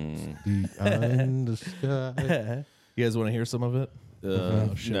 Behind the sky. You guys want to hear some of it?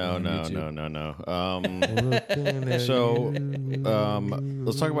 shit, No. on YouTube. So,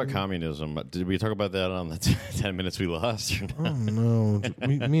 let's talk about communism. Did we talk about that on the 10 minutes we lost? Or not? No,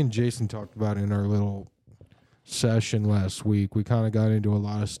 me and Jason talked about it in our little session last week. We kind of got into a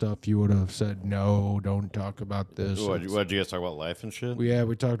lot of stuff you would have said, no, don't talk about this. What did you guys talk about? Life and shit? We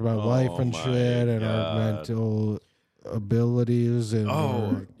talked about life and my shit and our God. mental abilities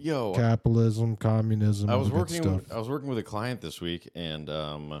and capitalism, communism. I was all that working. stuff. I was working with a client this week, and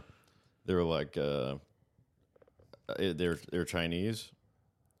they were like, they're Chinese,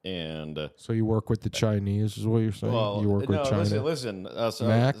 and So you work with the Chinese, is what you're saying? You work with China. Listen.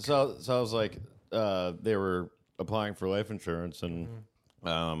 Mac? So I was like, they were applying for life insurance, and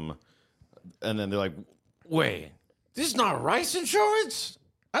then they're like, wait, this is not rice insurance.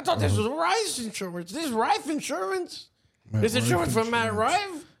 I thought this was rice insurance. This is Rife insurance. This insurance from Matt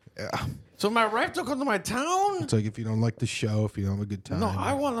Rife. Yeah. So Matt Rife don't come to my town. It's like if you don't like the show, if you don't have a good time. No,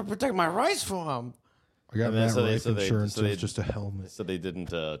 I want to protect my rice farm. I got And then Matt so they- Rife so they- insurance. so they- It's just a helmet. So they didn't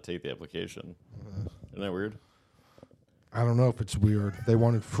take the application. Isn't that weird? I don't know if it's weird. They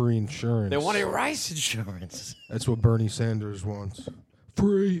wanted free insurance. They wanted rice insurance. That's what Bernie Sanders wants.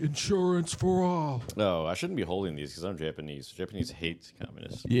 Free insurance for all. No, I shouldn't be holding these because I'm Japanese. Japanese hate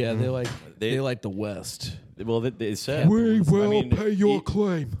communists. Yeah, they like They- they like the West. Well, they said We will mean, pay your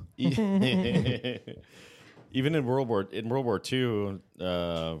claim. Even in World War II,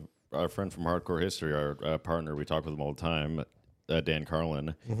 our friend from Hardcore History, our partner, we talk with him all the time, Dan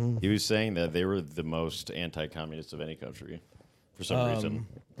Carlin. He was saying that they were the most anti-communist of any country for some reason.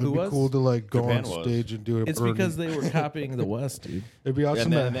 It'd Who be was? cool to like go Japan on was. stage and do it. It's because they were copying the West, dude. It'd be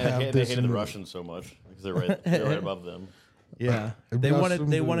awesome And then to they have hated this. the in- Russians so much because they're right above them. Yeah, It'd they be wanted. awesome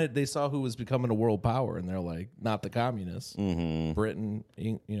They to- wanted. They saw who was becoming a world power, and they're like, not the communists. Britain,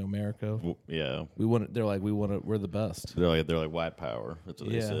 America. Well, yeah, We want. They're like, we want to. We're the best. they're like white power. That's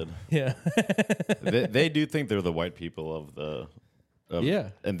what they Yeah, said. yeah, They do think they're the white people of the. Yeah.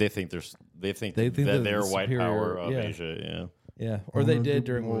 and they think They think that they're they're the white superior- power of yeah. Asia. Yeah. yeah. Or they did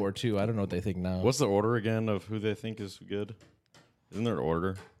during World War II. I don't know what they think now. What's the order again of who they think is good? Isn't there an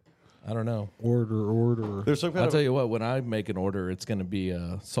order? I don't know. Order. There's some kind I'll of. tell you what. When I make an order, it's going to be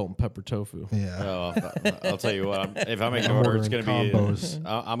salt and pepper tofu. Yeah. I'll tell you what. If I make an order, it's going to be. Combos.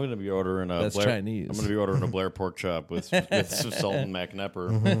 I'm going to be ordering a. That's Blair, Chinese. I'm going to be ordering a Blair pork chop with some salt and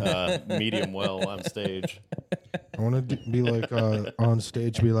McNepper, medium well on stage. I want to be like on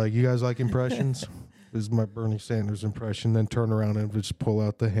stage, be like, you guys like impressions? This is my Bernie Sanders impression. Then turn around and just pull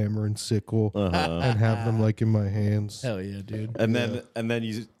out the hammer and sickle and have them like in my hands. Hell yeah, dude. And then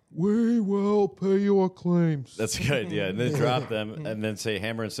you. We will pay your claims. That's a good idea. And then drop them and then say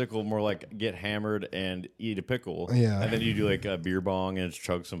hammer and sickle, more like get hammered and eat a pickle. Yeah. And then you do like a beer bong and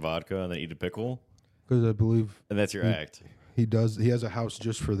chug some vodka and then eat a pickle. Because I believe And that's your act. he does. He has a house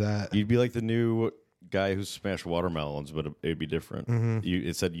just for that. You'd be like the new guy who smashed watermelons, but it'd be different.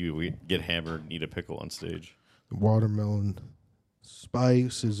 It said you get hammered and eat a pickle on stage. Watermelon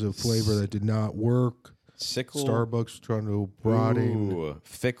spice is a flavor that did not work. Sickle. Starbucks trying to broaden. Ooh,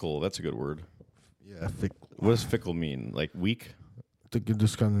 fickle. That's a good word. Yeah, thick. What does fickle mean? Like weak? I think it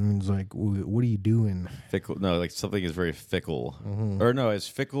just kind of means like, what are you doing? Fickle. No, like something is very fickle. Or no, is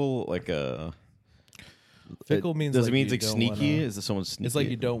fickle like a. Fickle means Does like it mean you like don't sneaky? wanna- Is it someone sneaky? It's like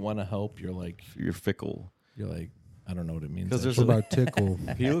you don't want to help. You're like, You're fickle. I don't know what it means. Because there's What about tickle?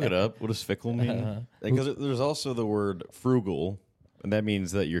 Can you look it up? What does fickle mean? Because there's also the word frugal, and that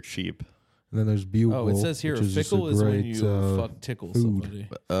means that you're cheap. And then there's bugle. Oh, it says here, which is just a fickle is when great, you fuck tickle food. somebody.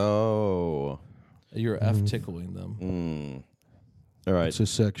 Oh. You're F tickling them. All right. It's a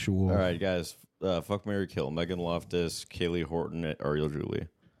sexual. All right, guys. Fuck, marry, kill. Megan Loftus, Kaylee Horton, Ariel Julie.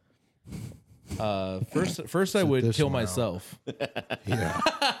 First I would this kill one out. myself. Yeah.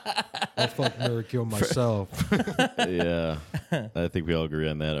 I'll fuck Mary kill myself. Yeah. I think we all agree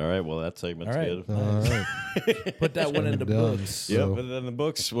on that. All right. Well, that segment's All right. good. All right. Put that one into done. books. Yep. So- But then the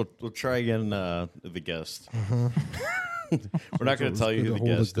books, we'll try again the guest. We're not going to tell you who the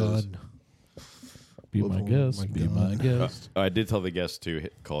guest is. Be my Oh guest. my Be God. my guest. I did tell the guest to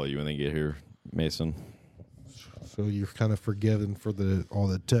call you when they get here, Mason. So you're kind of forgiven for all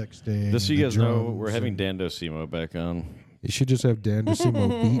the texting. Just so you the guys know, drums, we're having and- Dan Docimo back on. You should just have Dan DeSimo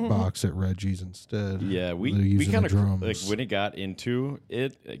beatbox at Reggie's instead. Yeah, we They're using kind the of drums. like when he got into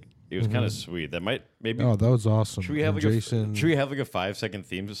it, like, it was kind of sweet. That might maybe. Oh, that was awesome. Should we have And like Jason? should we have like a 5-second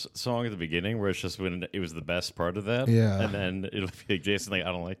theme song at the beginning where it's just when it was the best part of that? Yeah. and then it'll be like Jason, like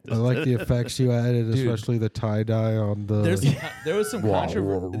I don't like this. I like the effects you added, especially the tie dye on the. There was some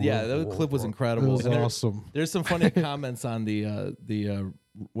controversy. Yeah, that clip was It incredible. was And there- awesome. There's some funny comments on the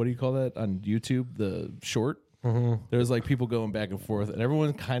what do you call that on YouTube? The short. There was like people going back and forth, and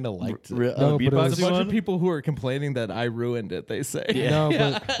everyone kind of liked it. No, but it was- There's a bunch of people who are complaining that I ruined it. They say, No,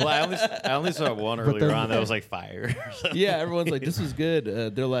 but Well, I only saw one earlier then- on that was like fire. yeah, everyone's like, this was good.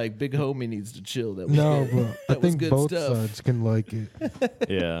 They're like, big homie needs to chill. That was no, good. but I That was think good both stuff. sides can like it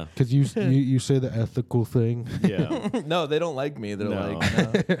Yeah. because you say the ethical thing. Yeah. No, they don't like me. They're No.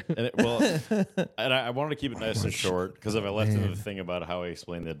 like, no. And I wanted to keep it nice and short because if I left in the thing about how I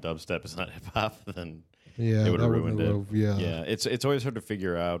explained that dubstep is not hip hop, then Yeah, it would that have wouldn't ruined it. have- yeah. Yeah. It's always hard to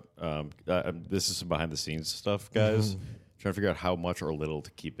figure out. This is some behind the scenes stuff, guys. Trying to figure out how much or little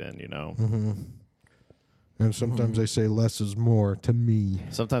to keep in. You know. And sometimes they say less is more to me.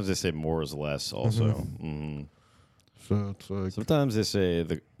 Sometimes they say more is less. Also. So it's like, Sometimes they say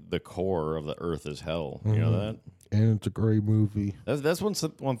the core of the earth is hell. You know that. and it's a great movie. That's one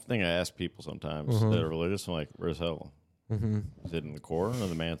thing I ask people sometimes that are religious. I'm like, where's hell? Is it in the core or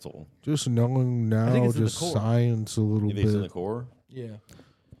the mantle? Just knowing think now, it's in the just core. science a little You think it's in the bit. core? Yeah.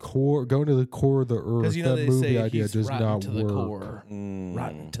 Core, going to the core of the earth. Because you know that they movie say idea he's does rotten not to the work. core.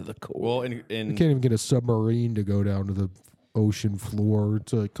 Rotten to the core. Well, You can't even get a submarine to go down to the ocean floor.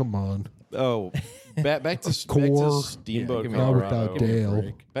 It's like, come on. oh, back to Core. Steamboat, give me Not Colorado. without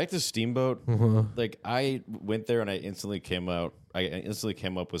Dale. Back to Steamboat. Like I went there and I instantly came up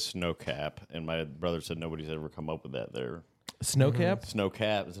with snow cap, and my brother said nobody's ever come up with that there. Snowcap? Snow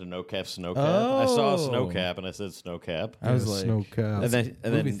cap is it a no cap? Snow cap. I saw a snow Oh. cap and I said snow cap. I was Yeah, like, snow cap. And then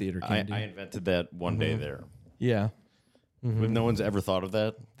movie theater candy. I invented that one day there. yeah, But no one's ever thought of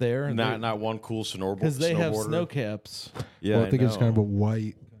that. there Not one cool snowboarder. because they have snow caps. Yeah, Well, I think it's kind of a know.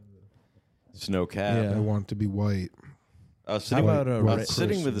 white. snow cap. Yeah. I want it to be white. I was How sitting, about a I was ra-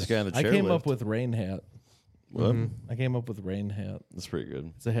 sitting with this guy in the I chairlift. came up with rain hat. What? I came up with rain hat. That's pretty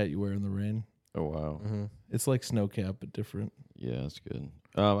good. It's a hat you wear in the rain. Oh wow. It's like snow cap but different. Yeah, that's good.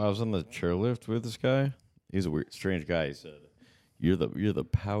 I was on the chairlift with this guy. He's a weird, strange guy. He said, "You're the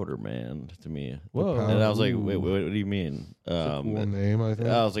powder man" to me. Whoa. And I was like, Ooh. "Wait, what do you mean?" Cool And name, I think.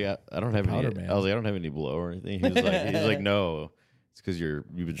 I was like, I don't have any. Powder man. I was like, I don't have any blow or anything. He was like, no, it's because you've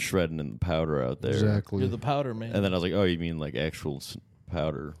been shredding in the powder out there. Exactly. You're the powder man. And then I was like, oh, you mean like actual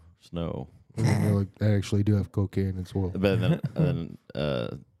powder snow? And they're like, I actually do have cocaine as well. But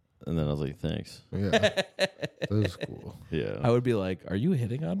and then I was like, thanks. Yeah, that was cool. Yeah. I would be like, "Are you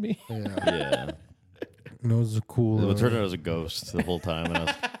hitting on me?" Yeah, Yeah. no, it was a cool. It turned out I was a ghost the whole time. And I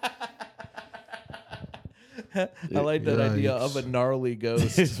was, I like that idea Yikes. of a gnarly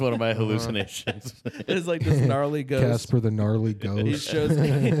ghost. it's one of my hallucinations. It's like this gnarly ghost. Casper the gnarly He ghost.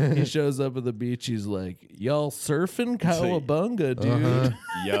 he shows up at the beach. He's like, "Y'all surfing Cowabunga, dude? Uh-huh.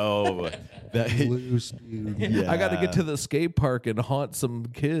 Yo, that, Loose, dude. I got to get to the skate park and haunt some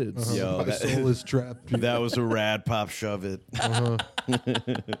kids." yo, My that, soul is trapped. Dude. that was a rad pop shove it.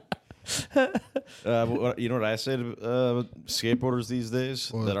 You know what I say to skateboarders these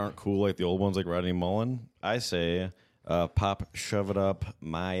days that aren't cool like the old ones, like Rodney Mullen? I say, "Pop, shove it up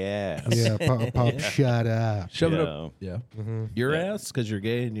my ass." Yeah, pop, shut up. Shove it Yeah. up. Yeah. Your ass because you're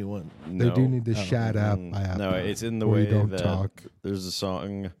gay and you want. They No. do need to shut up. No, it's in the Or way you don't that talk. there's a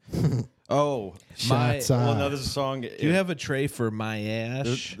song. Oh, Shots well, up. no, there's a song. Do you have a tray for my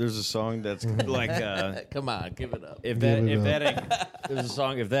ass? There's a song that's like Come on, give it up. if Give it that ain't there's a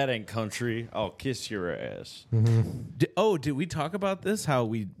song if that ain't country, I'll kiss your ass. Did we talk about this? How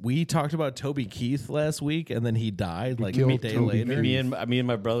we talked about Toby Keith last week, and then he died like a killed day Toby later. Keith. Me and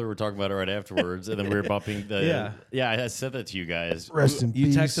my brother were talking about it right afterwards, and then we were bumping the Yeah. I said that to you guys. Rest in You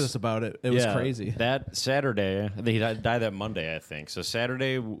peace. texted us about it. It was crazy. That Saturday, I think he died that Monday, I think. So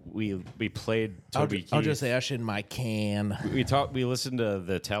Saturday we played Toby Keith. I'll just ash in my can. We listened to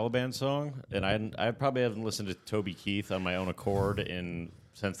the Taliban song, and I probably haven't listened to Toby Keith on my own accord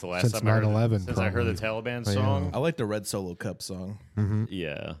since the last Since time I heard 9/11 since I heard the probably. Taliban Yeah. song. I like the Red Solo Cup song.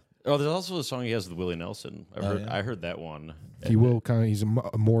 Yeah. Oh, there's also a song he has with Willie Nelson. I heard that one. He will kind of. He's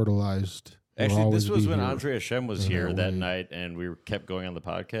immortalized. He'll Actually, always this was be when here. Andre Hashem was here that that way. night, and we kept going on the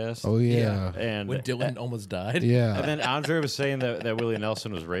podcast. Oh yeah. And When Dylan almost died. Yeah. and then Andre was saying that Willie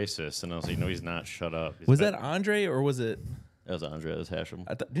Nelson was racist, and I was like, no, he's not. Shut up. He's Was bad. that Andre or was it? That was Andre. That was Hashem.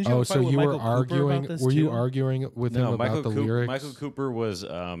 Didn't you have Oh, a fight so with you Michael were Cooper arguing? about this Were you too? arguing with him No, about Michael the Cooper, lyrics? Michael Cooper was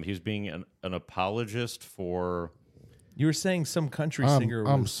he was being an apologist for. You were saying some country singer.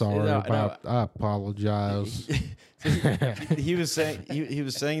 I'm was, sorry No, about. I apologize. He was saying he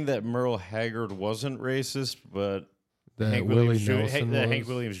was saying that Merle Haggard wasn't racist, but That Hank Willie Williams, Jr. Nelson that was. Hank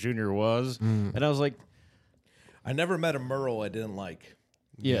Williams Jr. was, and I was like, I never met a Merle I didn't like.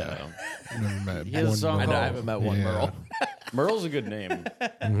 yeah. Never met He has a one song I Merle. know I haven't met one Yeah. Merle. Merle's a good name.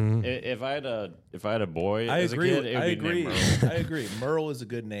 If I had a boy I as agree. a kid, it would I be named agree. Merle. I agree. Merle is a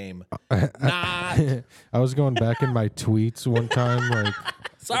good name. Not. I was going back in my tweets one time, like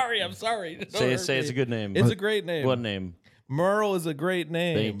Sorry, I'm sorry. Don't Say hurt it's me. a good name. It's a great name. What name? Merle is a great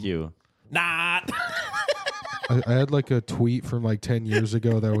name. Thank you. Not. I had like a tweet from like 10 years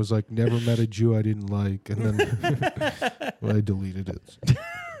ago that was like, never met a Jew I didn't like, and then well, I deleted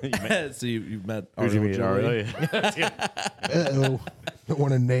it. So you've met Who'd you Arlo meet? Joey? Uh-oh. Don't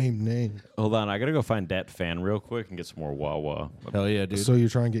want to name. Hold on, I gotta go find that fan real quick and get some more Wawa. Hell yeah, dude. So you're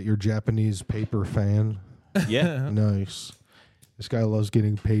trying to get your Japanese paper fan? Yeah. Nice. This guy loves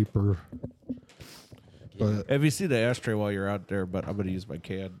getting paper. But If you see the ashtray while you're out there, but I'm going to use my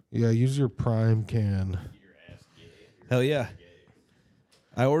can. yeah, use your prime can. Hell yeah.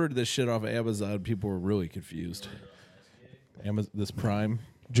 I ordered this shit off of Amazon. People were really confused. This Prime.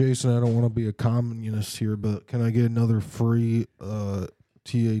 Jason, I don't want to be a communist here, but can I get another free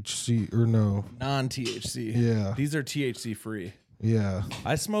THC or no? Non-THC. Yeah. These are THC free. Yeah.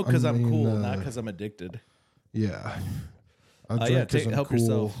 I smoke because I'm mean, cool, not because I'm addicted. Yeah. I yeah, drink 'cause I'm help cool,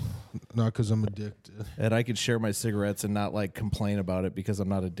 yourself. not because I'm addicted. And I can share my cigarettes and not like complain about it because I'm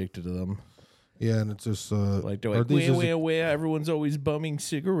not addicted to them. Yeah, and it's just Like they're are like, these where? Everyone's always bumming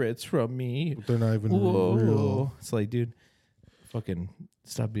cigarettes from me. they're not even Whoa. real. It's like, dude, fucking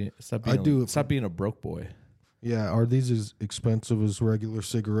stop being stop being a broke boy. Yeah, are these as expensive as regular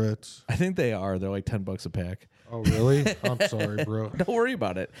cigarettes? I think they are. They're like $10 a pack. Oh, really? I'm sorry, bro. Don't worry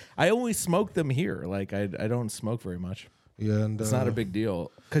about it. I only smoke them here. Like I don't smoke very much. Yeah, and It's not a big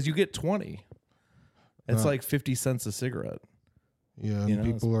deal because you get 20. It's like 50 cents a cigarette. yeah, and you know,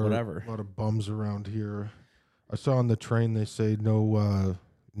 people are whatever. a lot of bums around here. I saw on the train they say no.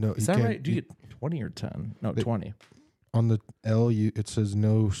 Is that right? Do you get 20 or 10? No, 20. on the L? It says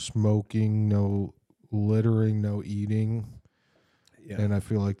no smoking, no littering, no eating. Yeah. And I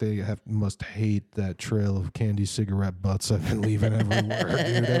feel like they must hate that trail of candy cigarette butts I've been leaving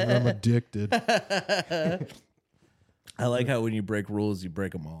everywhere, dude. I'm addicted. I like how when you break rules, you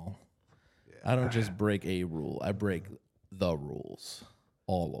break them all. I don't just break a rule. I break the rules.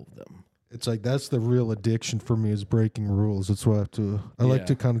 All of them. It's like that's the real addiction for me is breaking rules. That's why I like Yeah.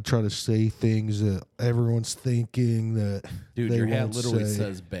 to kind of try to say things that everyone's thinking that Dude, they your hat won't literally say.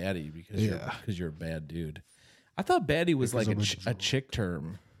 says baddie because Yeah. you're a bad dude. I thought baddie was Because like I'm a chick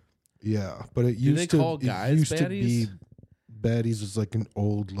term. Yeah, but it Do used they to call it guys used to be baddies? baddies is like an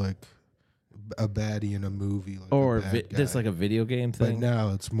old like a baddie in a movie like Or a bad just guy. like a video game But thing. now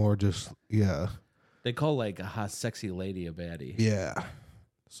it's more just They call like a hot, sexy lady a baddie. yeah.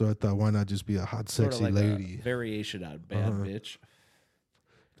 So I thought, why not just be a hot, Sort sexy of like lady? a variation on bad bitch.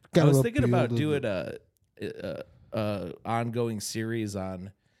 I Kind was of thinking appeal about to doing the- a ongoing series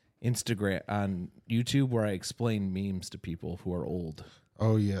on Instagram, on YouTube, where I explain memes to people who are old.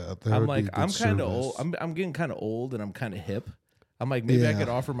 Oh yeah, that I'm would like, be a good I'm kind of service. old. I'm getting kind of old, and I'm kind of hip. I'm like, maybe I Yeah. could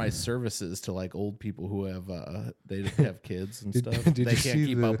offer my services to like old people who have they have kids and Did- stuff. did They you can't see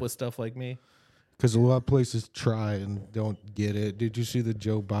keep the- up with stuff like me. Because a lot of places try and don't get it. Did you see the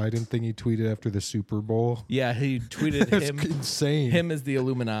Joe Biden thing he tweeted after the Super Bowl? Yeah, he tweeted That's him insane. as the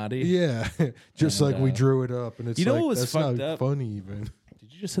Illuminati. Yeah, just And, like we drew it up, and it's you know like what was that's fucked not up? funny even.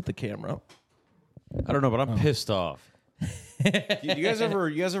 Did you just hit the camera? I don't know, but I'm pissed off. you guys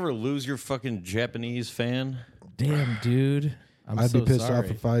ever lose your fucking Japanese fan? Damn, dude. I'd so be pissed sorry.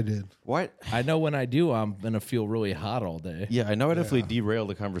 off if I did. What? I know when I do, I'm gonna feel really hot all day. Yeah, I know I definitely derailed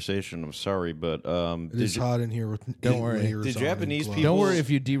the conversation. I'm sorry, but It's hot in here with Don't 8 worry. layers Did on and Japanese gloves. people- Don't worry if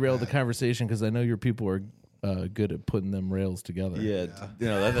you derail the conversation because I know your people are good at putting them rails together. yeah, you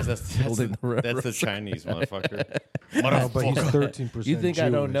know that's Holding the the railroad. Chinese motherfucker. No, but he's 13%. You think I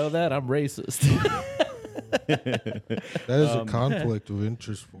don't know that? I'm racist. That is a conflict of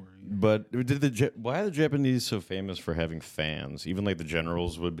interest for you. But why are the Japanese so famous for having fans? Even like the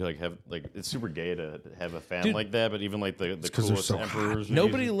generals would be like have like it's super gay to have a fan Dude, like that. But even like the 'cause they're coolest so hot. emperors, would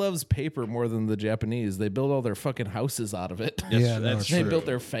Nobody use loves paper more than the Japanese. They build all their fucking houses out of it. Yeah, no, that's it's They true. built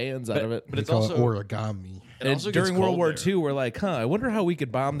their fans out of it. But They it's call also it origami. it And also gets during World cold War there. II, we're like, I wonder how we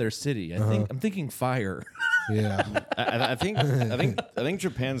could bomb their city. I'm thinking fire. Yeah, I think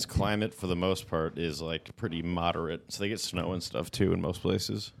Japan's climate for the most part is like pretty moderate. So they get snow and stuff too in most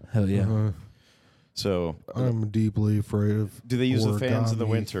places. Hell yeah. So I'm deeply afraid of. do they use the fans in the origami.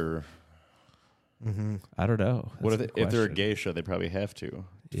 winter? I don't know. What That's if a they're a question. geisha? They probably have to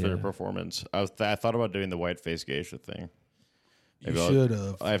for their Yeah. performance. I thought about doing the white face geisha thing. You Maybe I'll- should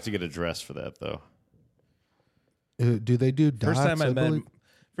have. I have to get a dress for that though. Do they do dots? First time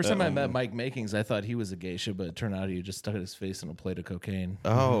I met believe? Mike Makings, I thought he was a geisha, but it turned out he just stuck his face in a plate of cocaine.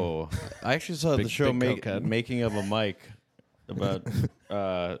 Oh, I actually saw the Big- show big cokehead. Making of a Mike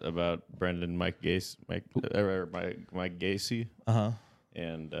about Brendan, Mike Gacy,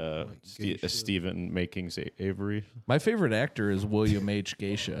 and Stephen Makings Avery. My favorite actor is William H.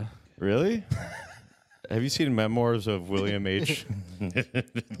 Geisha. Really? Have you seen Memoirs of William H.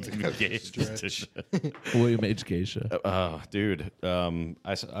 Geisha? William H. Geisha. Oh, dude.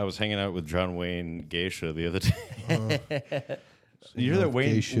 I was hanging out with John Wayne Geisha the other day. You hear that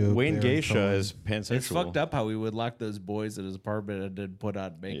Wayne Geisha is pansexual. It's fucked up how we would lock those boys at his apartment and then put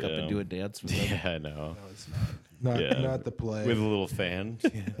on makeup and do a dance with them. Yeah, I know. Not the play. With a little fan.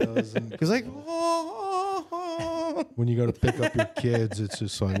 He's like, when you go to pick up your kids, it's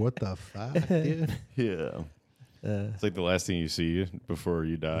just like, what the fuck, dude? Yeah. It's like the last thing you see before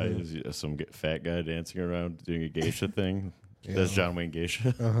you die is some fat guy dancing around doing a geisha thing. Yeah. That's John Wayne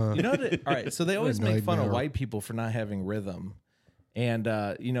Geisha. You know what? All right, so they always make fun of nightmare. white people for not having rhythm. And,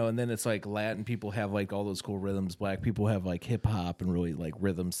 and then it's like Latin people have like all those cool rhythms. Black people have like hip hop and really like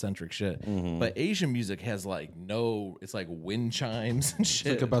rhythm centric shit. But Asian music has like it's like wind chimes and shit.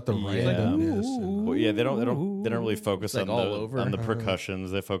 It's like about the randomness. Well, yeah, they don't really focus like on all over. on the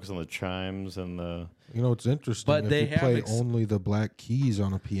percussions. They focus on the chimes and the. You know, it's interesting. But if they you have play only the black keys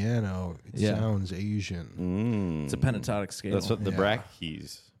on a piano, it sounds Asian. It's a pentatonic scale. That's what the Black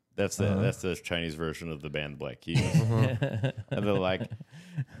Keys. That's the Chinese version of the band Black Keys. And they're like,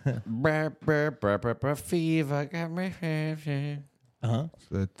 fever got me.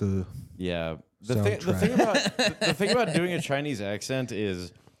 That the The thing about doing a Chinese accent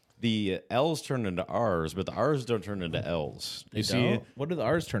is the L's turn into R's, but the R's don't turn into L's. You see, what do the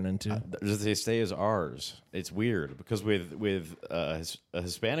R's turn into? they stay as R's. It's weird because with a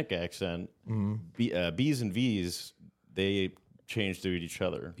Hispanic accent, B's and V's they change to each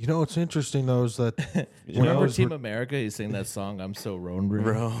other. You know what's interesting though is that Remember Team America? He sang that song "I'm So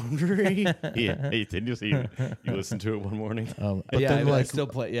Rondry." Yeah, hey, didn't you see? You listened to it one morning. I still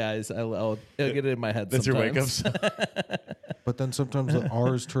play. Yeah, I'll get it in my head. That's sometimes. your wake up song. But then sometimes the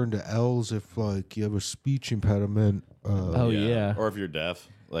R's turn to L's if like you have a speech impediment. Yeah. Or if you're deaf,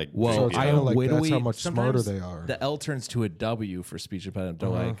 like Well, So it's I kinda like widowy. that's how much smarter sometimes they are. The L turns to a W for speech impediment. They're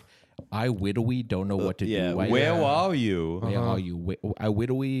like, I widowy don't know what to do. Where are you? Where are you? I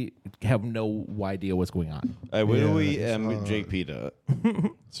widowy have no idea what's going on. I widowy am Jake Pita.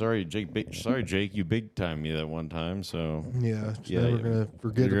 Sorry, Jake, you big time me that one time. So Yeah, never gonna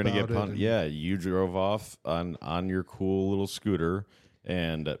forget you're about gonna get pumped. it. Yeah, you drove off on your cool little scooter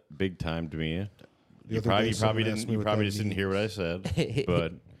and big timed me. You other probably day someone asked me what that just didn't hear what I said,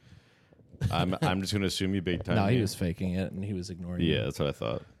 but I'm just gonna assume you big time. No, he was faking it and he was ignoring you. Yeah, that's what I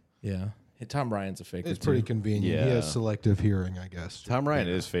thought. Yeah. Hey, Tom Ryan's a faker. It's pretty convenient. He Yeah. has selective hearing, I guess. Tom Ryan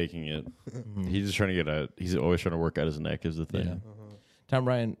is faking it. He's just trying to get he's always trying to work out his neck is the thing. Yeah. Tom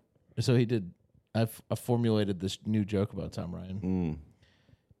Ryan. So he did. I formulated this new joke about Tom Ryan.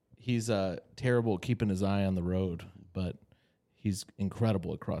 He's terrible at keeping his eye on the road, but he's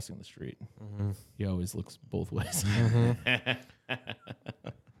incredible at crossing the street. He always looks both ways.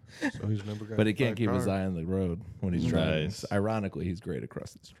 So he's never got But he can't keep his eye on the road when he's driving. Nice. So ironically, he's great at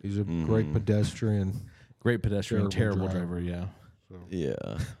crossing the street. He's a great pedestrian. Great pedestrian, terrible Terrible driver. Yeah. Yeah.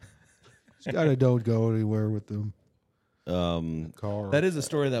 This guy don't go anywhere with them. Car. That is a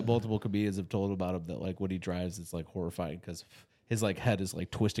story that multiple comedians have told about him. That like when he drives, it's like horrifying because his like head is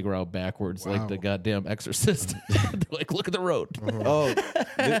like twisting around backwards like the goddamn Exorcist. Like, look at the road. Oh,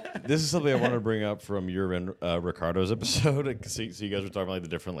 this is something I want to bring up from your and Ricardo's episode. So you guys were talking about like the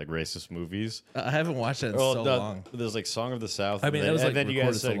different like racist movies. I haven't watched that in so long. There's like Song of the South. I mean, and that was, like, then you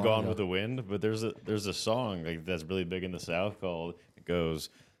recorded guys so said long Gone ago. with the Wind, but there's a song like that's really big in the South called it goes.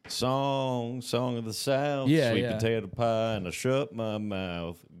 Song of the South, Yeah, sweet yeah. potato pie, and I shut my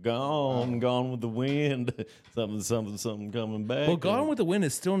mouth. Gone with the wind. Something coming back. Well, Gone with the Wind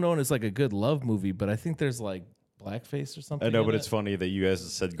is still known as like a good love movie, but I think there's like blackface or something. I know, in but it. it's funny that you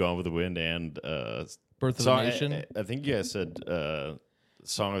guys said Gone with the Wind and Birth of Song- a Nation. I think you guys said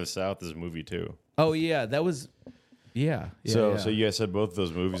Song of the South is a movie too. Oh yeah, that was. Yeah. So yeah. you guys said both of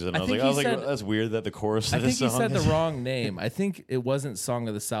those movies, and I was think like, he said- that's weird that the chorus I of think this he song said the is- wrong name. I think it wasn't Song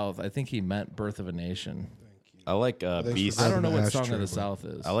of the South. I think he meant Birth of a Nation. I like Beasts. I don't know what Ashtray, Song of the but- South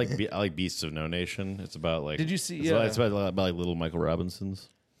is. I like Beasts of No Nation. It's about like. Did you see- It's, yeah. it's about like little Michael Robinsons.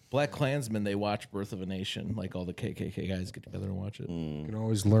 Black Klansmen. They watch Birth of a Nation. Like all the KKK guys get together and watch it. You can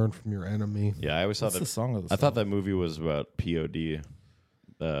always learn from your enemy. Yeah, I always thought What's that. the Song of the I thought South? that movie was about POD.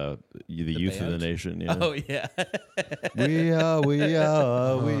 The youth of the band? nation. Yeah. Oh yeah. We are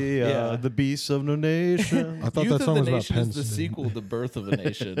Yeah. the beasts of no nation. I thought Youth that of song the was about Nation is the Penn State. sequel to Birth of a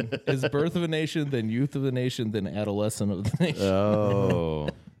Nation. Is Birth of a Nation, then Youth of the Nation, then Adolescent of the Nation. Oh,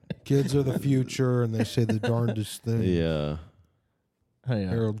 Kids are the future, and they say the darndest thing. yeah. Oh, yeah.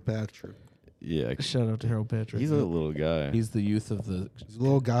 Harold Patrick. Yeah, Shout out to Harold Patrick. he's a little guy. He's the youth of the. He's a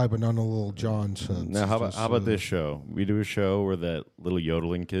little guy, but not a little John sense. Now, how It's about just, this show? We do a show where that little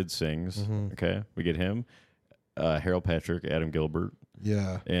yodeling kid sings. Mm-hmm. Okay, we get him, Harold Patrick, Adam Gilbert,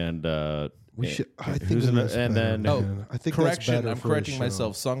 Yeah. and We should. I think who's it in is it? And better, then man. I think Correction. That's better I'm for a correcting show.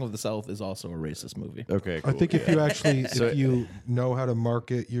 myself. Song of the South is also a racist movie. okay, cool. I think if you actually, So- if you know how to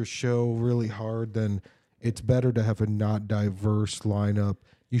market your show really hard, then it's better to have a not diverse lineup.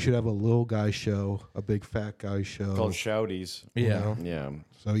 You should have a little guy show, a big fat guy show. called Shouties. you Yeah. know? Yeah,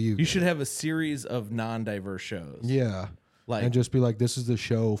 So You should have a series of non-diverse shows. Yeah. Like, And just be like, this is the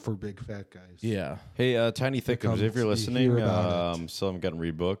show for big fat guys. yeah. Hey, Tiny Thickums, if you're you listening, hear about it. still haven't gotten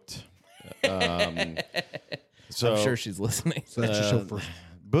rebooked. So I'm sure she's listening. So that's your show for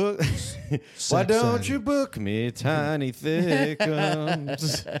book. Why sex don't ed. you book me, Tiny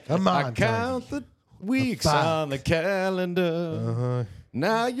Thickums? Come on, I count the weeks five. on the calendar. Uh-huh.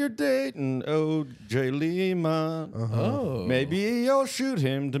 Now you're dating O.J. Lehman. Oh. Maybe you'll shoot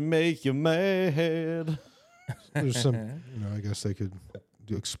him to make you mad. There's some, I guess they could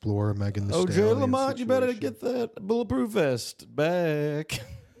explore Megan the O.J. Stallion Lamont, you better situation. get that bulletproof vest back.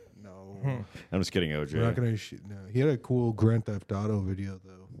 No. I'm just kidding, We're O.J. not going to shoot. No. He had a cool Grand Theft Auto video,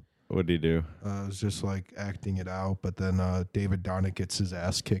 though. What did he do? It was just like acting it out, but then David Donner gets his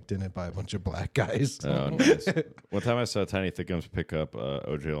ass kicked in it by a bunch of black guys. Oh, nice. One time I saw Tiny Thickums pick up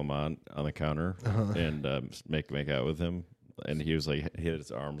O.J. Lamont on the counter and make out with him, and he was like, he had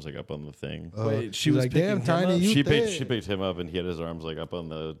his arms like up on the thing. Wait, she she's was like, picking damn, him Tiny, up? you She thick. picked him up, and he had his arms like up on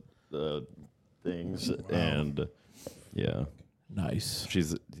the things, and yeah, Nice.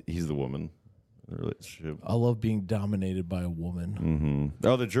 he's the woman in the relationship. I love being dominated by a woman.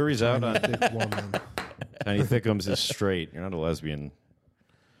 Oh, the jury's out on Thick woman. Tiny Thickums is straight. You're not a lesbian.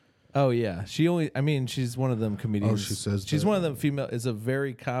 Oh yeah, she's one of them comedians. she says she's that. one of them female. It's a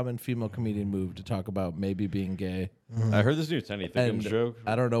very common female comedian move to talk about maybe being gay. I heard this new Tiny Thickums And joke.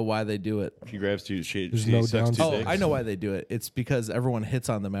 I don't know why they do it. She grabs two. She There's no sucks two downside. Oh, dicks. I know why they do it. It's because everyone hits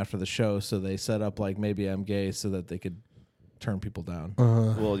on them after the show, so they set up like maybe I'm gay so that they could turn people down.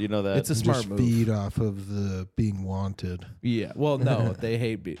 Well, you know that. It's a smart Just move. feed off of the being wanted. Yeah. Well, no, they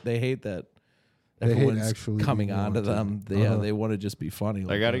hate that They hate everyone's actually coming being onto wanted. them. They want to just be funny.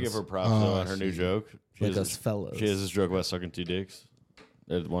 Like I got to us. give her props though on her I new see. joke. She Like has us fellas. She has this joke about sucking two dicks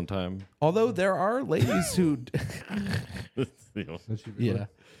at one time. Although there are ladies who, yeah,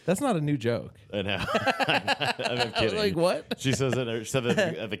 that's not a new joke. And how? I'm kidding. Like what? She says that. She said that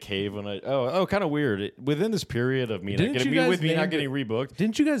at the cave when I. Kind of weird. Within this period of me not Didn't getting you guys with me not name getting rebooked.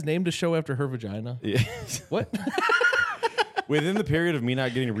 Didn't you guys name the show after her vagina? Yeah. What? Within the period of me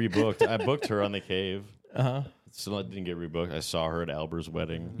not getting rebooked, I booked her on the cave. Uh-huh. Still didn't get rebooked. I saw her at Alber's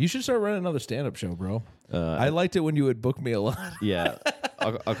wedding. You should start running another stand-up show, bro. I liked it when you would book me a lot. Yeah,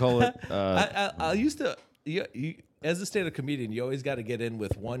 I'll call it. I used to. You, as a stand-up comedian, you always got to get in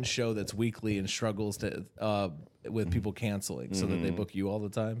with one show that's weekly and struggles to with people canceling, so that they book you all the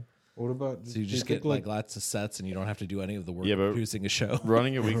time. What about? So you just get like lots of sets, and you don't have to do any of the work Yeah, of but producing a show.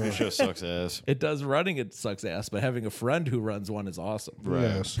 Running a weekly show sucks ass. It does running; it sucks ass. But having a friend who runs one is awesome. Right.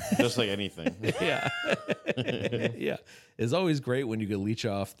 Yes. Just like anything. Yeah, yeah. It's always great when you can leech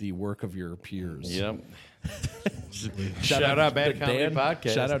off the work of your peers. Yep. Shout out Bad to Comedy Dan.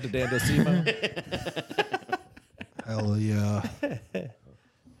 Podcast. Shout out to Dan Docimo. Hell yeah.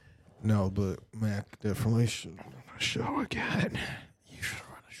 No, but Mac definitely should run a show again. You should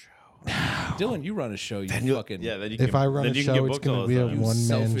run a show. Dylan, you run a show. You fucking Yeah, then you If can, I run then a you can show, get it's booked all gonna the be a time.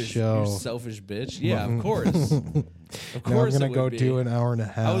 one-man show. You selfish bitch. Yeah, of course. Of Now I'm course, gonna it would go be. do an hour and a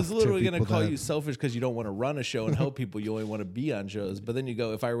half. I was literally going to call you selfish because you don't want to run a show and help people. You only want to be on shows. But then you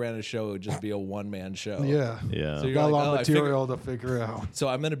go, if I ran a show, it would just be a one-man show. Yeah. Yeah. So you're Got a like, lot oh, of I figured- material to figure out. So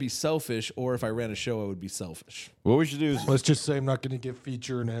I'm going to be selfish, or if I ran a show, I would be selfish. What we should do is, Let's just say I'm not going to get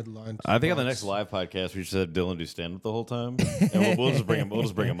feature and headlines. I think on the next live podcast, we should have Dylan do stand up the whole time, and we'll just bring him. We'll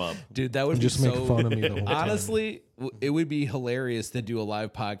just bring him up. Dude, that would be Just make so... fun of me the whole time. Honestly, it would be hilarious to do a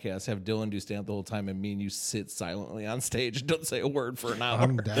live podcast, have Dylan do stand up the whole time, and me and you sit silently on stage and don't say a word for an hour.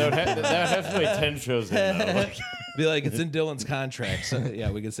 I'm That down. would have to be like 10 shows in, though. Like, Be like, it's in Dylan's contract. So, yeah,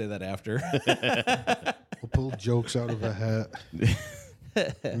 we can say that after. We'll pull jokes out of a hat.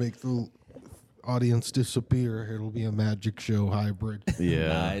 Make the audience disappear. It'll be a magic show hybrid. yeah.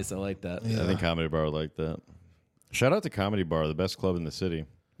 Nice. I like that. Yeah. I think Comedy Bar would like that. Shout out to Comedy Bar, the best club in the city.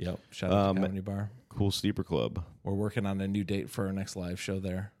 Yep. Shout out to Comedy Bar. Cool sleeper club. We're working on a new date for our next live show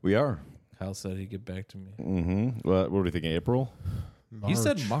there. We are. Kyle said he'd get back to me. Mm-hmm. What do we think? April? He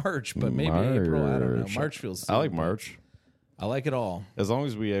said March, but maybe April. I don't know. March. March feels I like soon, March. but I like it all. As long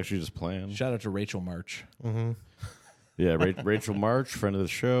as we actually just plan. Shout out to Rachel March. Yeah, Rachel March, friend of the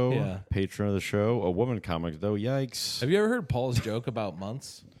show, Yeah. patron of the show, a woman comic though. Yikes! Have you ever heard Paul's joke about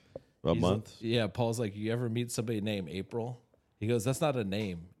months? A He's month. Yeah, Paul's like, you ever meet somebody named April? He goes, that's not a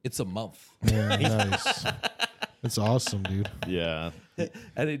name. It's a month. Yeah, nice. That's awesome, dude. Yeah,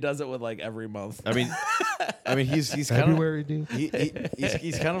 And he does it with like every month. I mean, he's kind of February, dude.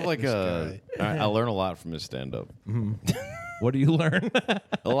 he's kind of like I learn a lot from his stand up. What do you learn?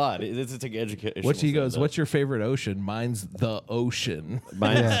 A lot. It's like education. What he goes, what's your favorite ocean? Mine's the ocean.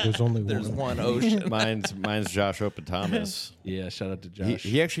 Yeah, there's only There's one. one ocean. Mine's Josh Open Thomas. Yeah, shout out to Josh.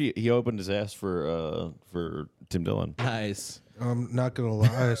 He actually opened his ass for Tim Dillon. Nice. I'm not gonna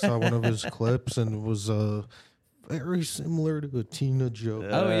lie. I saw one of his clips and it was very similar to a Tina joke.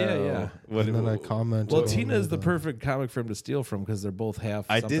 Oh, yeah. And then I commented. Well, on Tina is it, the perfect comic for him to steal from because they're both half.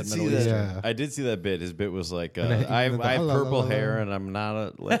 I something did see Middle that. Eastern. Yeah. I did see that bit. His bit was like, And I have la, la, purple la, la. hair and I'm not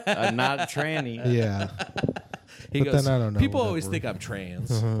a tranny. Yeah. He But goes, then I don't know, people always whatever. think I'm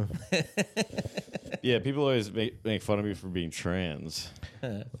trans. Yeah, people always make fun of me for being trans.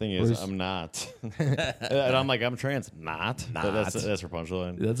 Thing is, Where's- I'm not. And I'm like, I'm trans. Not. That's her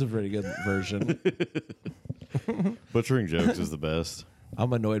punchline. That's a pretty good version. Butchering jokes is the best.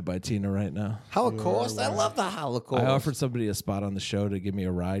 I'm annoyed by Tina right now. Holocaust. I love the Holocaust. I offered somebody a spot on the show to give me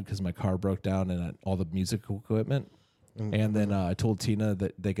a ride because my car broke down and all the musical equipment. And then I told Tina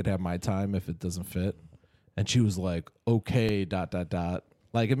that they could have my time if it doesn't fit. And she was like, okay, ...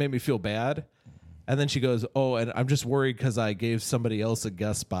 Like, it made me feel bad. And then she goes, oh, and I'm just worried because I gave somebody else a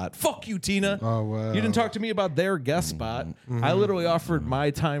guest spot. Fuck you, Tina. Oh, wow. You didn't talk to me about their guest spot. I literally offered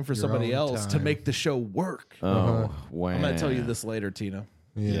my time for somebody own else to time. make the show work. Oh, wow. I'm going to tell you this later, Tina.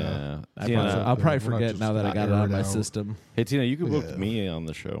 Yeah. Tina, I'll probably We're not forget just now that I not got it out of airing my out. system. hey Tina, you could book me on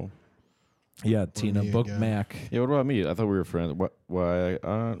the show. Yeah, Tina, me book again. Mac. Yeah, what about me? I thought we were friends. What? Why?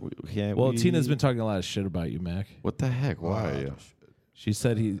 Can't Well, we? Tina's been talking a lot of shit about you, Mac. What the heck? Why? She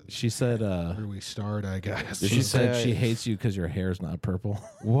said Where we start, I guess. Did she she said say- she hates you because your hair's not purple.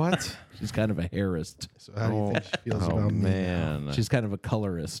 What? She's kind of a hairist. So how do you think she feels Oh about me? man. She's kind of a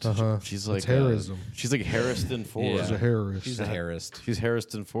colorist. She's like It's hairism. She's like Harrison Ford. She's a hairist. She's a hairist. She's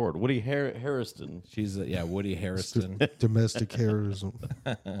Harrison Ford. Woody Harrison. She's Woody Harrison. Domestic hairism.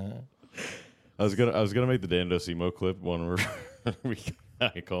 I was gonna make the Dan Dosimo clip one where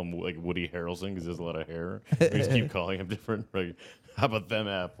I call him like Woody Harrelson because he has a lot of hair. We just keep calling him different. Like, how about them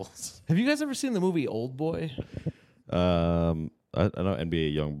apples? Have you guys ever seen the movie Old Boy? I know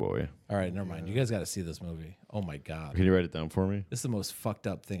NBA YoungBoy. All right, never mind. You guys got to see this movie. Oh my god, Can you write it down for me? this is the most fucked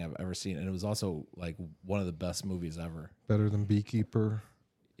up thing I've ever seen, and it was also like one of the best movies ever. Better than Beekeeper.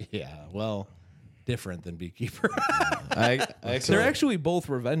 Yeah, well, different than Beekeeper. I They're accidentally, actually both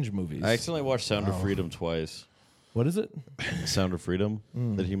revenge movies. I accidentally watched Sound of Freedom twice. What is it? Sound of Freedom,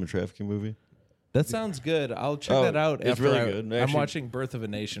 that human trafficking movie. That sounds good. I'll check Oh, that out. it's after really I'm good. Actually- watching Birth of a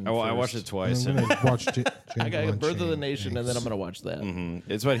Nation. I watched first. it twice. I'm gonna watch I got Django Birth of the Unchained Nation, and then I'm gonna watch that.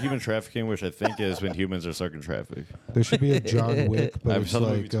 It's about human trafficking, which I think is when humans are stuck in traffic. There should be a John Wick, but I've it's saw the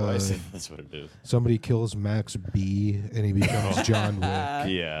movie like twice. That's what it is. somebody kills Max B and he becomes John Wick.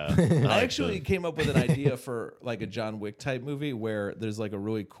 Yeah. I actually came up with an idea for like a John Wick type movie where there's like a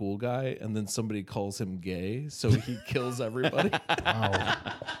really cool guy, and then somebody calls him gay, so he kills everybody. Wow.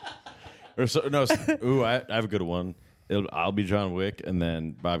 Or so, no. Ooh, I have a good one. I'll be John Wick, and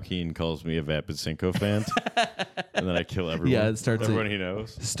then Bob Keane calls me a vapid sycophant, and then I kill everyone. Yeah, it starts everyone he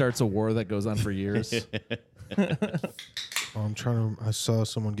knows. Starts a war that goes on for years. I saw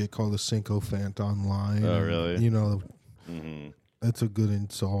someone get called a sycophant online. Oh, and, really? You know, that's a good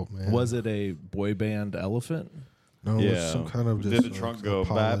insult, man. Was it a boy band elephant? No, it was Yeah. some kind of Did just the like, trunk go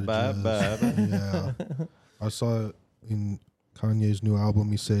bye bye apologist. bye? Yeah. I saw it in Kanye's new album.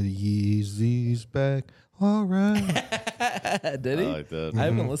 He said, Yeezy's back. All right. Did he? I like that. I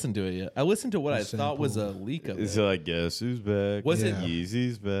haven't listened to it yet. I listened to what I The thought was a sample. leak of It's it. like, guess who's back? Was it-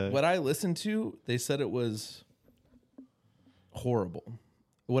 Yeezy's back? What I listened to, they said it was horrible.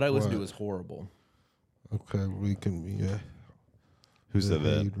 What I listened to What? was horrible. Okay, we can be. Who said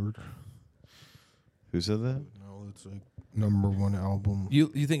that? hater. Who said that? No, it's like #1 album. You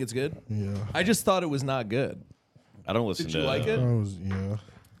think it's good? Yeah. I just thought it was not good. I don't listen Did to. you like it? Yeah.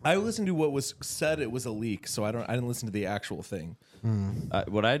 I listened to what was said. It was a leak, so I didn't listen to the actual thing.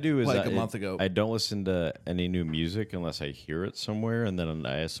 What I do is Like a month ago. I don't listen to any new music unless I hear it somewhere, and then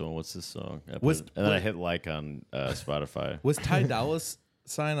I ask someone, "What's this song?" I put Was- it- and then I hit like on Spotify. Was Ty Dolla's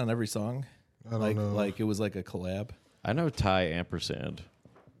sign on every song? I don't know. Like it was like a collab. I know Ty Ampersand.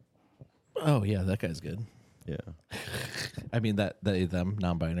 Oh yeah, that guy's good. Yeah, I mean that they them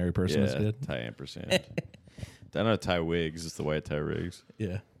non-binary person is yeah, good. Ty Ampersand. I know Ty Wiggs. It's the white Ty Riggs.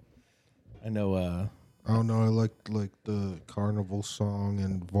 Yeah, I know. I don't know. I like the carnival song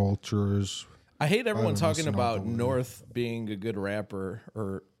and vultures. I hate everyone haven't talking listened all about the way. North being a good rapper,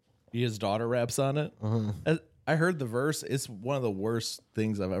 or his daughter raps on it. I heard the verse. It's one of the worst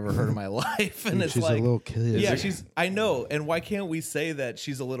things I've ever heard in my life, and it's She's like a little kid. Yeah, I know. And why can't we say that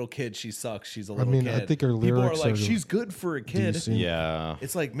she's a little kid? She sucks. She's a little mean, kid. I think her People are lyrics like, are she's good for a kid. decent. Yeah.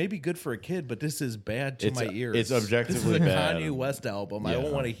 It's like maybe good for a kid, but this is bad to my ears. it's objectively This is a bad. Kanye West album. I Yeah.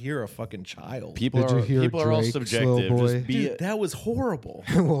 don't want to hear a fucking child. People Did you hear are all Drake's subjective. Little Boy? Just be Dude, that was horrible.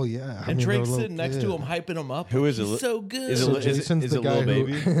 Well, yeah. And I mean, they're a Drake's little sitting next to kid. him, hyping him up. Who is He's it? so good. Is So it, Jason's is the it guy Lil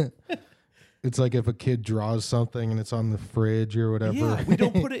Baby? who. It's like if a kid draws something and it's on the fridge or whatever. Yeah, we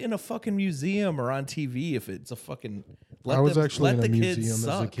don't put it in a fucking museum or on TV if it's a fucking. I was actually let in a the kids museum as a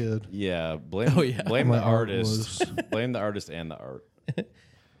suck. kid. Yeah, blame Oh, yeah. blame My the art artist. Blame the artist and the art.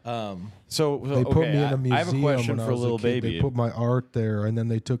 So They put okay, me in a museum I have a question when for I was Lil a kid. Baby. They put my art there and then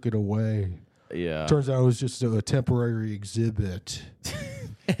they took it away. Yeah, Turns out it was just a temporary exhibit.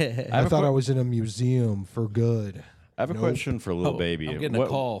 I thought I was in a museum for good. I have a question for Lil Oh, Baby. I'm getting a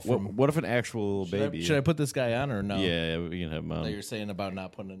call from- What if an actual Lil Baby? Should I put this guy on or no? Yeah, we can have him That on. you're saying about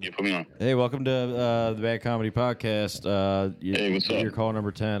not putting it. Put me on. Hey, welcome to the Bad Comedy Podcast. Hey, what's up? Your call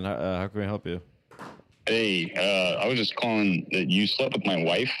number 10. How can we help you? Hey, I was just calling that you slept with my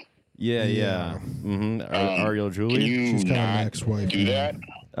wife. Yeah. Mm-hmm. Ariel Can Julie. you She's kinda an not ex-wife do now.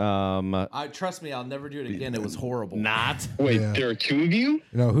 that? Trust me, I'll never do it again. It was horrible. Not. Wait, Yeah. there are two of you?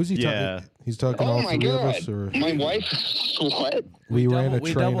 You know, who's he Yeah. talking? He's talking Oh all my three of god! us, or My wife slut? we ran a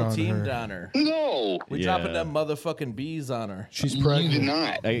We train double on teamed her. on her. No, We Yeah. dropping them motherfucking bees on her. She's you did pregnant.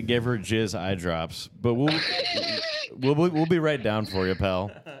 not. I gave her jizz eye drops, but we'll be right down for you,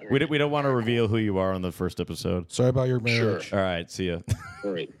 pal. We don't want to reveal who you are on the first episode. Sorry about your marriage. All right, see ya. All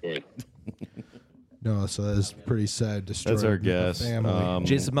right. No, so that's pretty sad. That's our guess. Family.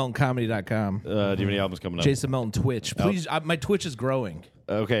 JasonMeltonComedy.com. Do you have any albums coming up? Jason Melton Twitch. Please, my Twitch is growing.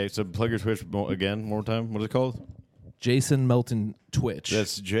 Okay, so plug your Twitch again, more time. What is it called? Jason Melton Twitch.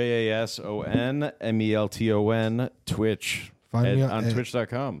 That's JasonMelton Twitch. Find me on at-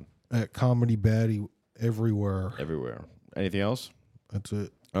 Twitch.com. At Comedy Baddie everywhere. Everywhere. Anything else? That's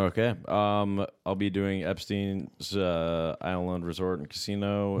it. Okay. I'll be doing Epstein's Island Resort and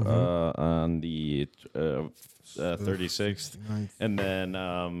Casino on the 36th. And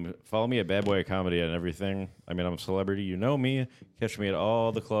then follow me at Bad Boy Comedy and everything. I mean, I'm a celebrity. You know me. Catch me at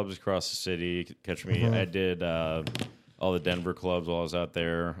all the clubs across the city. Catch me. I did all the Denver clubs while I was out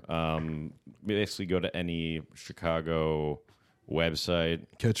there. Basically, go to any Chicago website.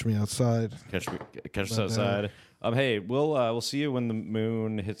 Catch me outside. Catch us outside. Hey, we'll see you when the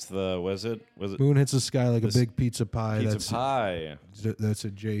moon hits the. Was it Moon hits the sky like This a big pizza pie. pizza pie? That's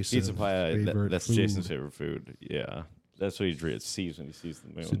a Jason. Pizza pie. That's food. Jason's favorite food. Yeah, that's what he sees when he sees the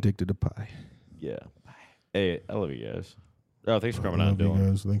moon. He's addicted to pie. Yeah. Hey, I love you guys. Oh, thanks for coming I on, love you Dylan.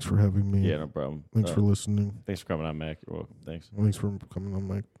 guys. Thanks for having me. Yeah, no problem. Thanks for listening. Thanks for coming on, Mac. You're welcome. Thanks. Thanks for coming on,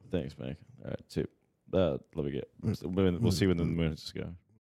 Mike. Thanks, Mac. All right, too. Love you. We'll see you when the moon hits the sky.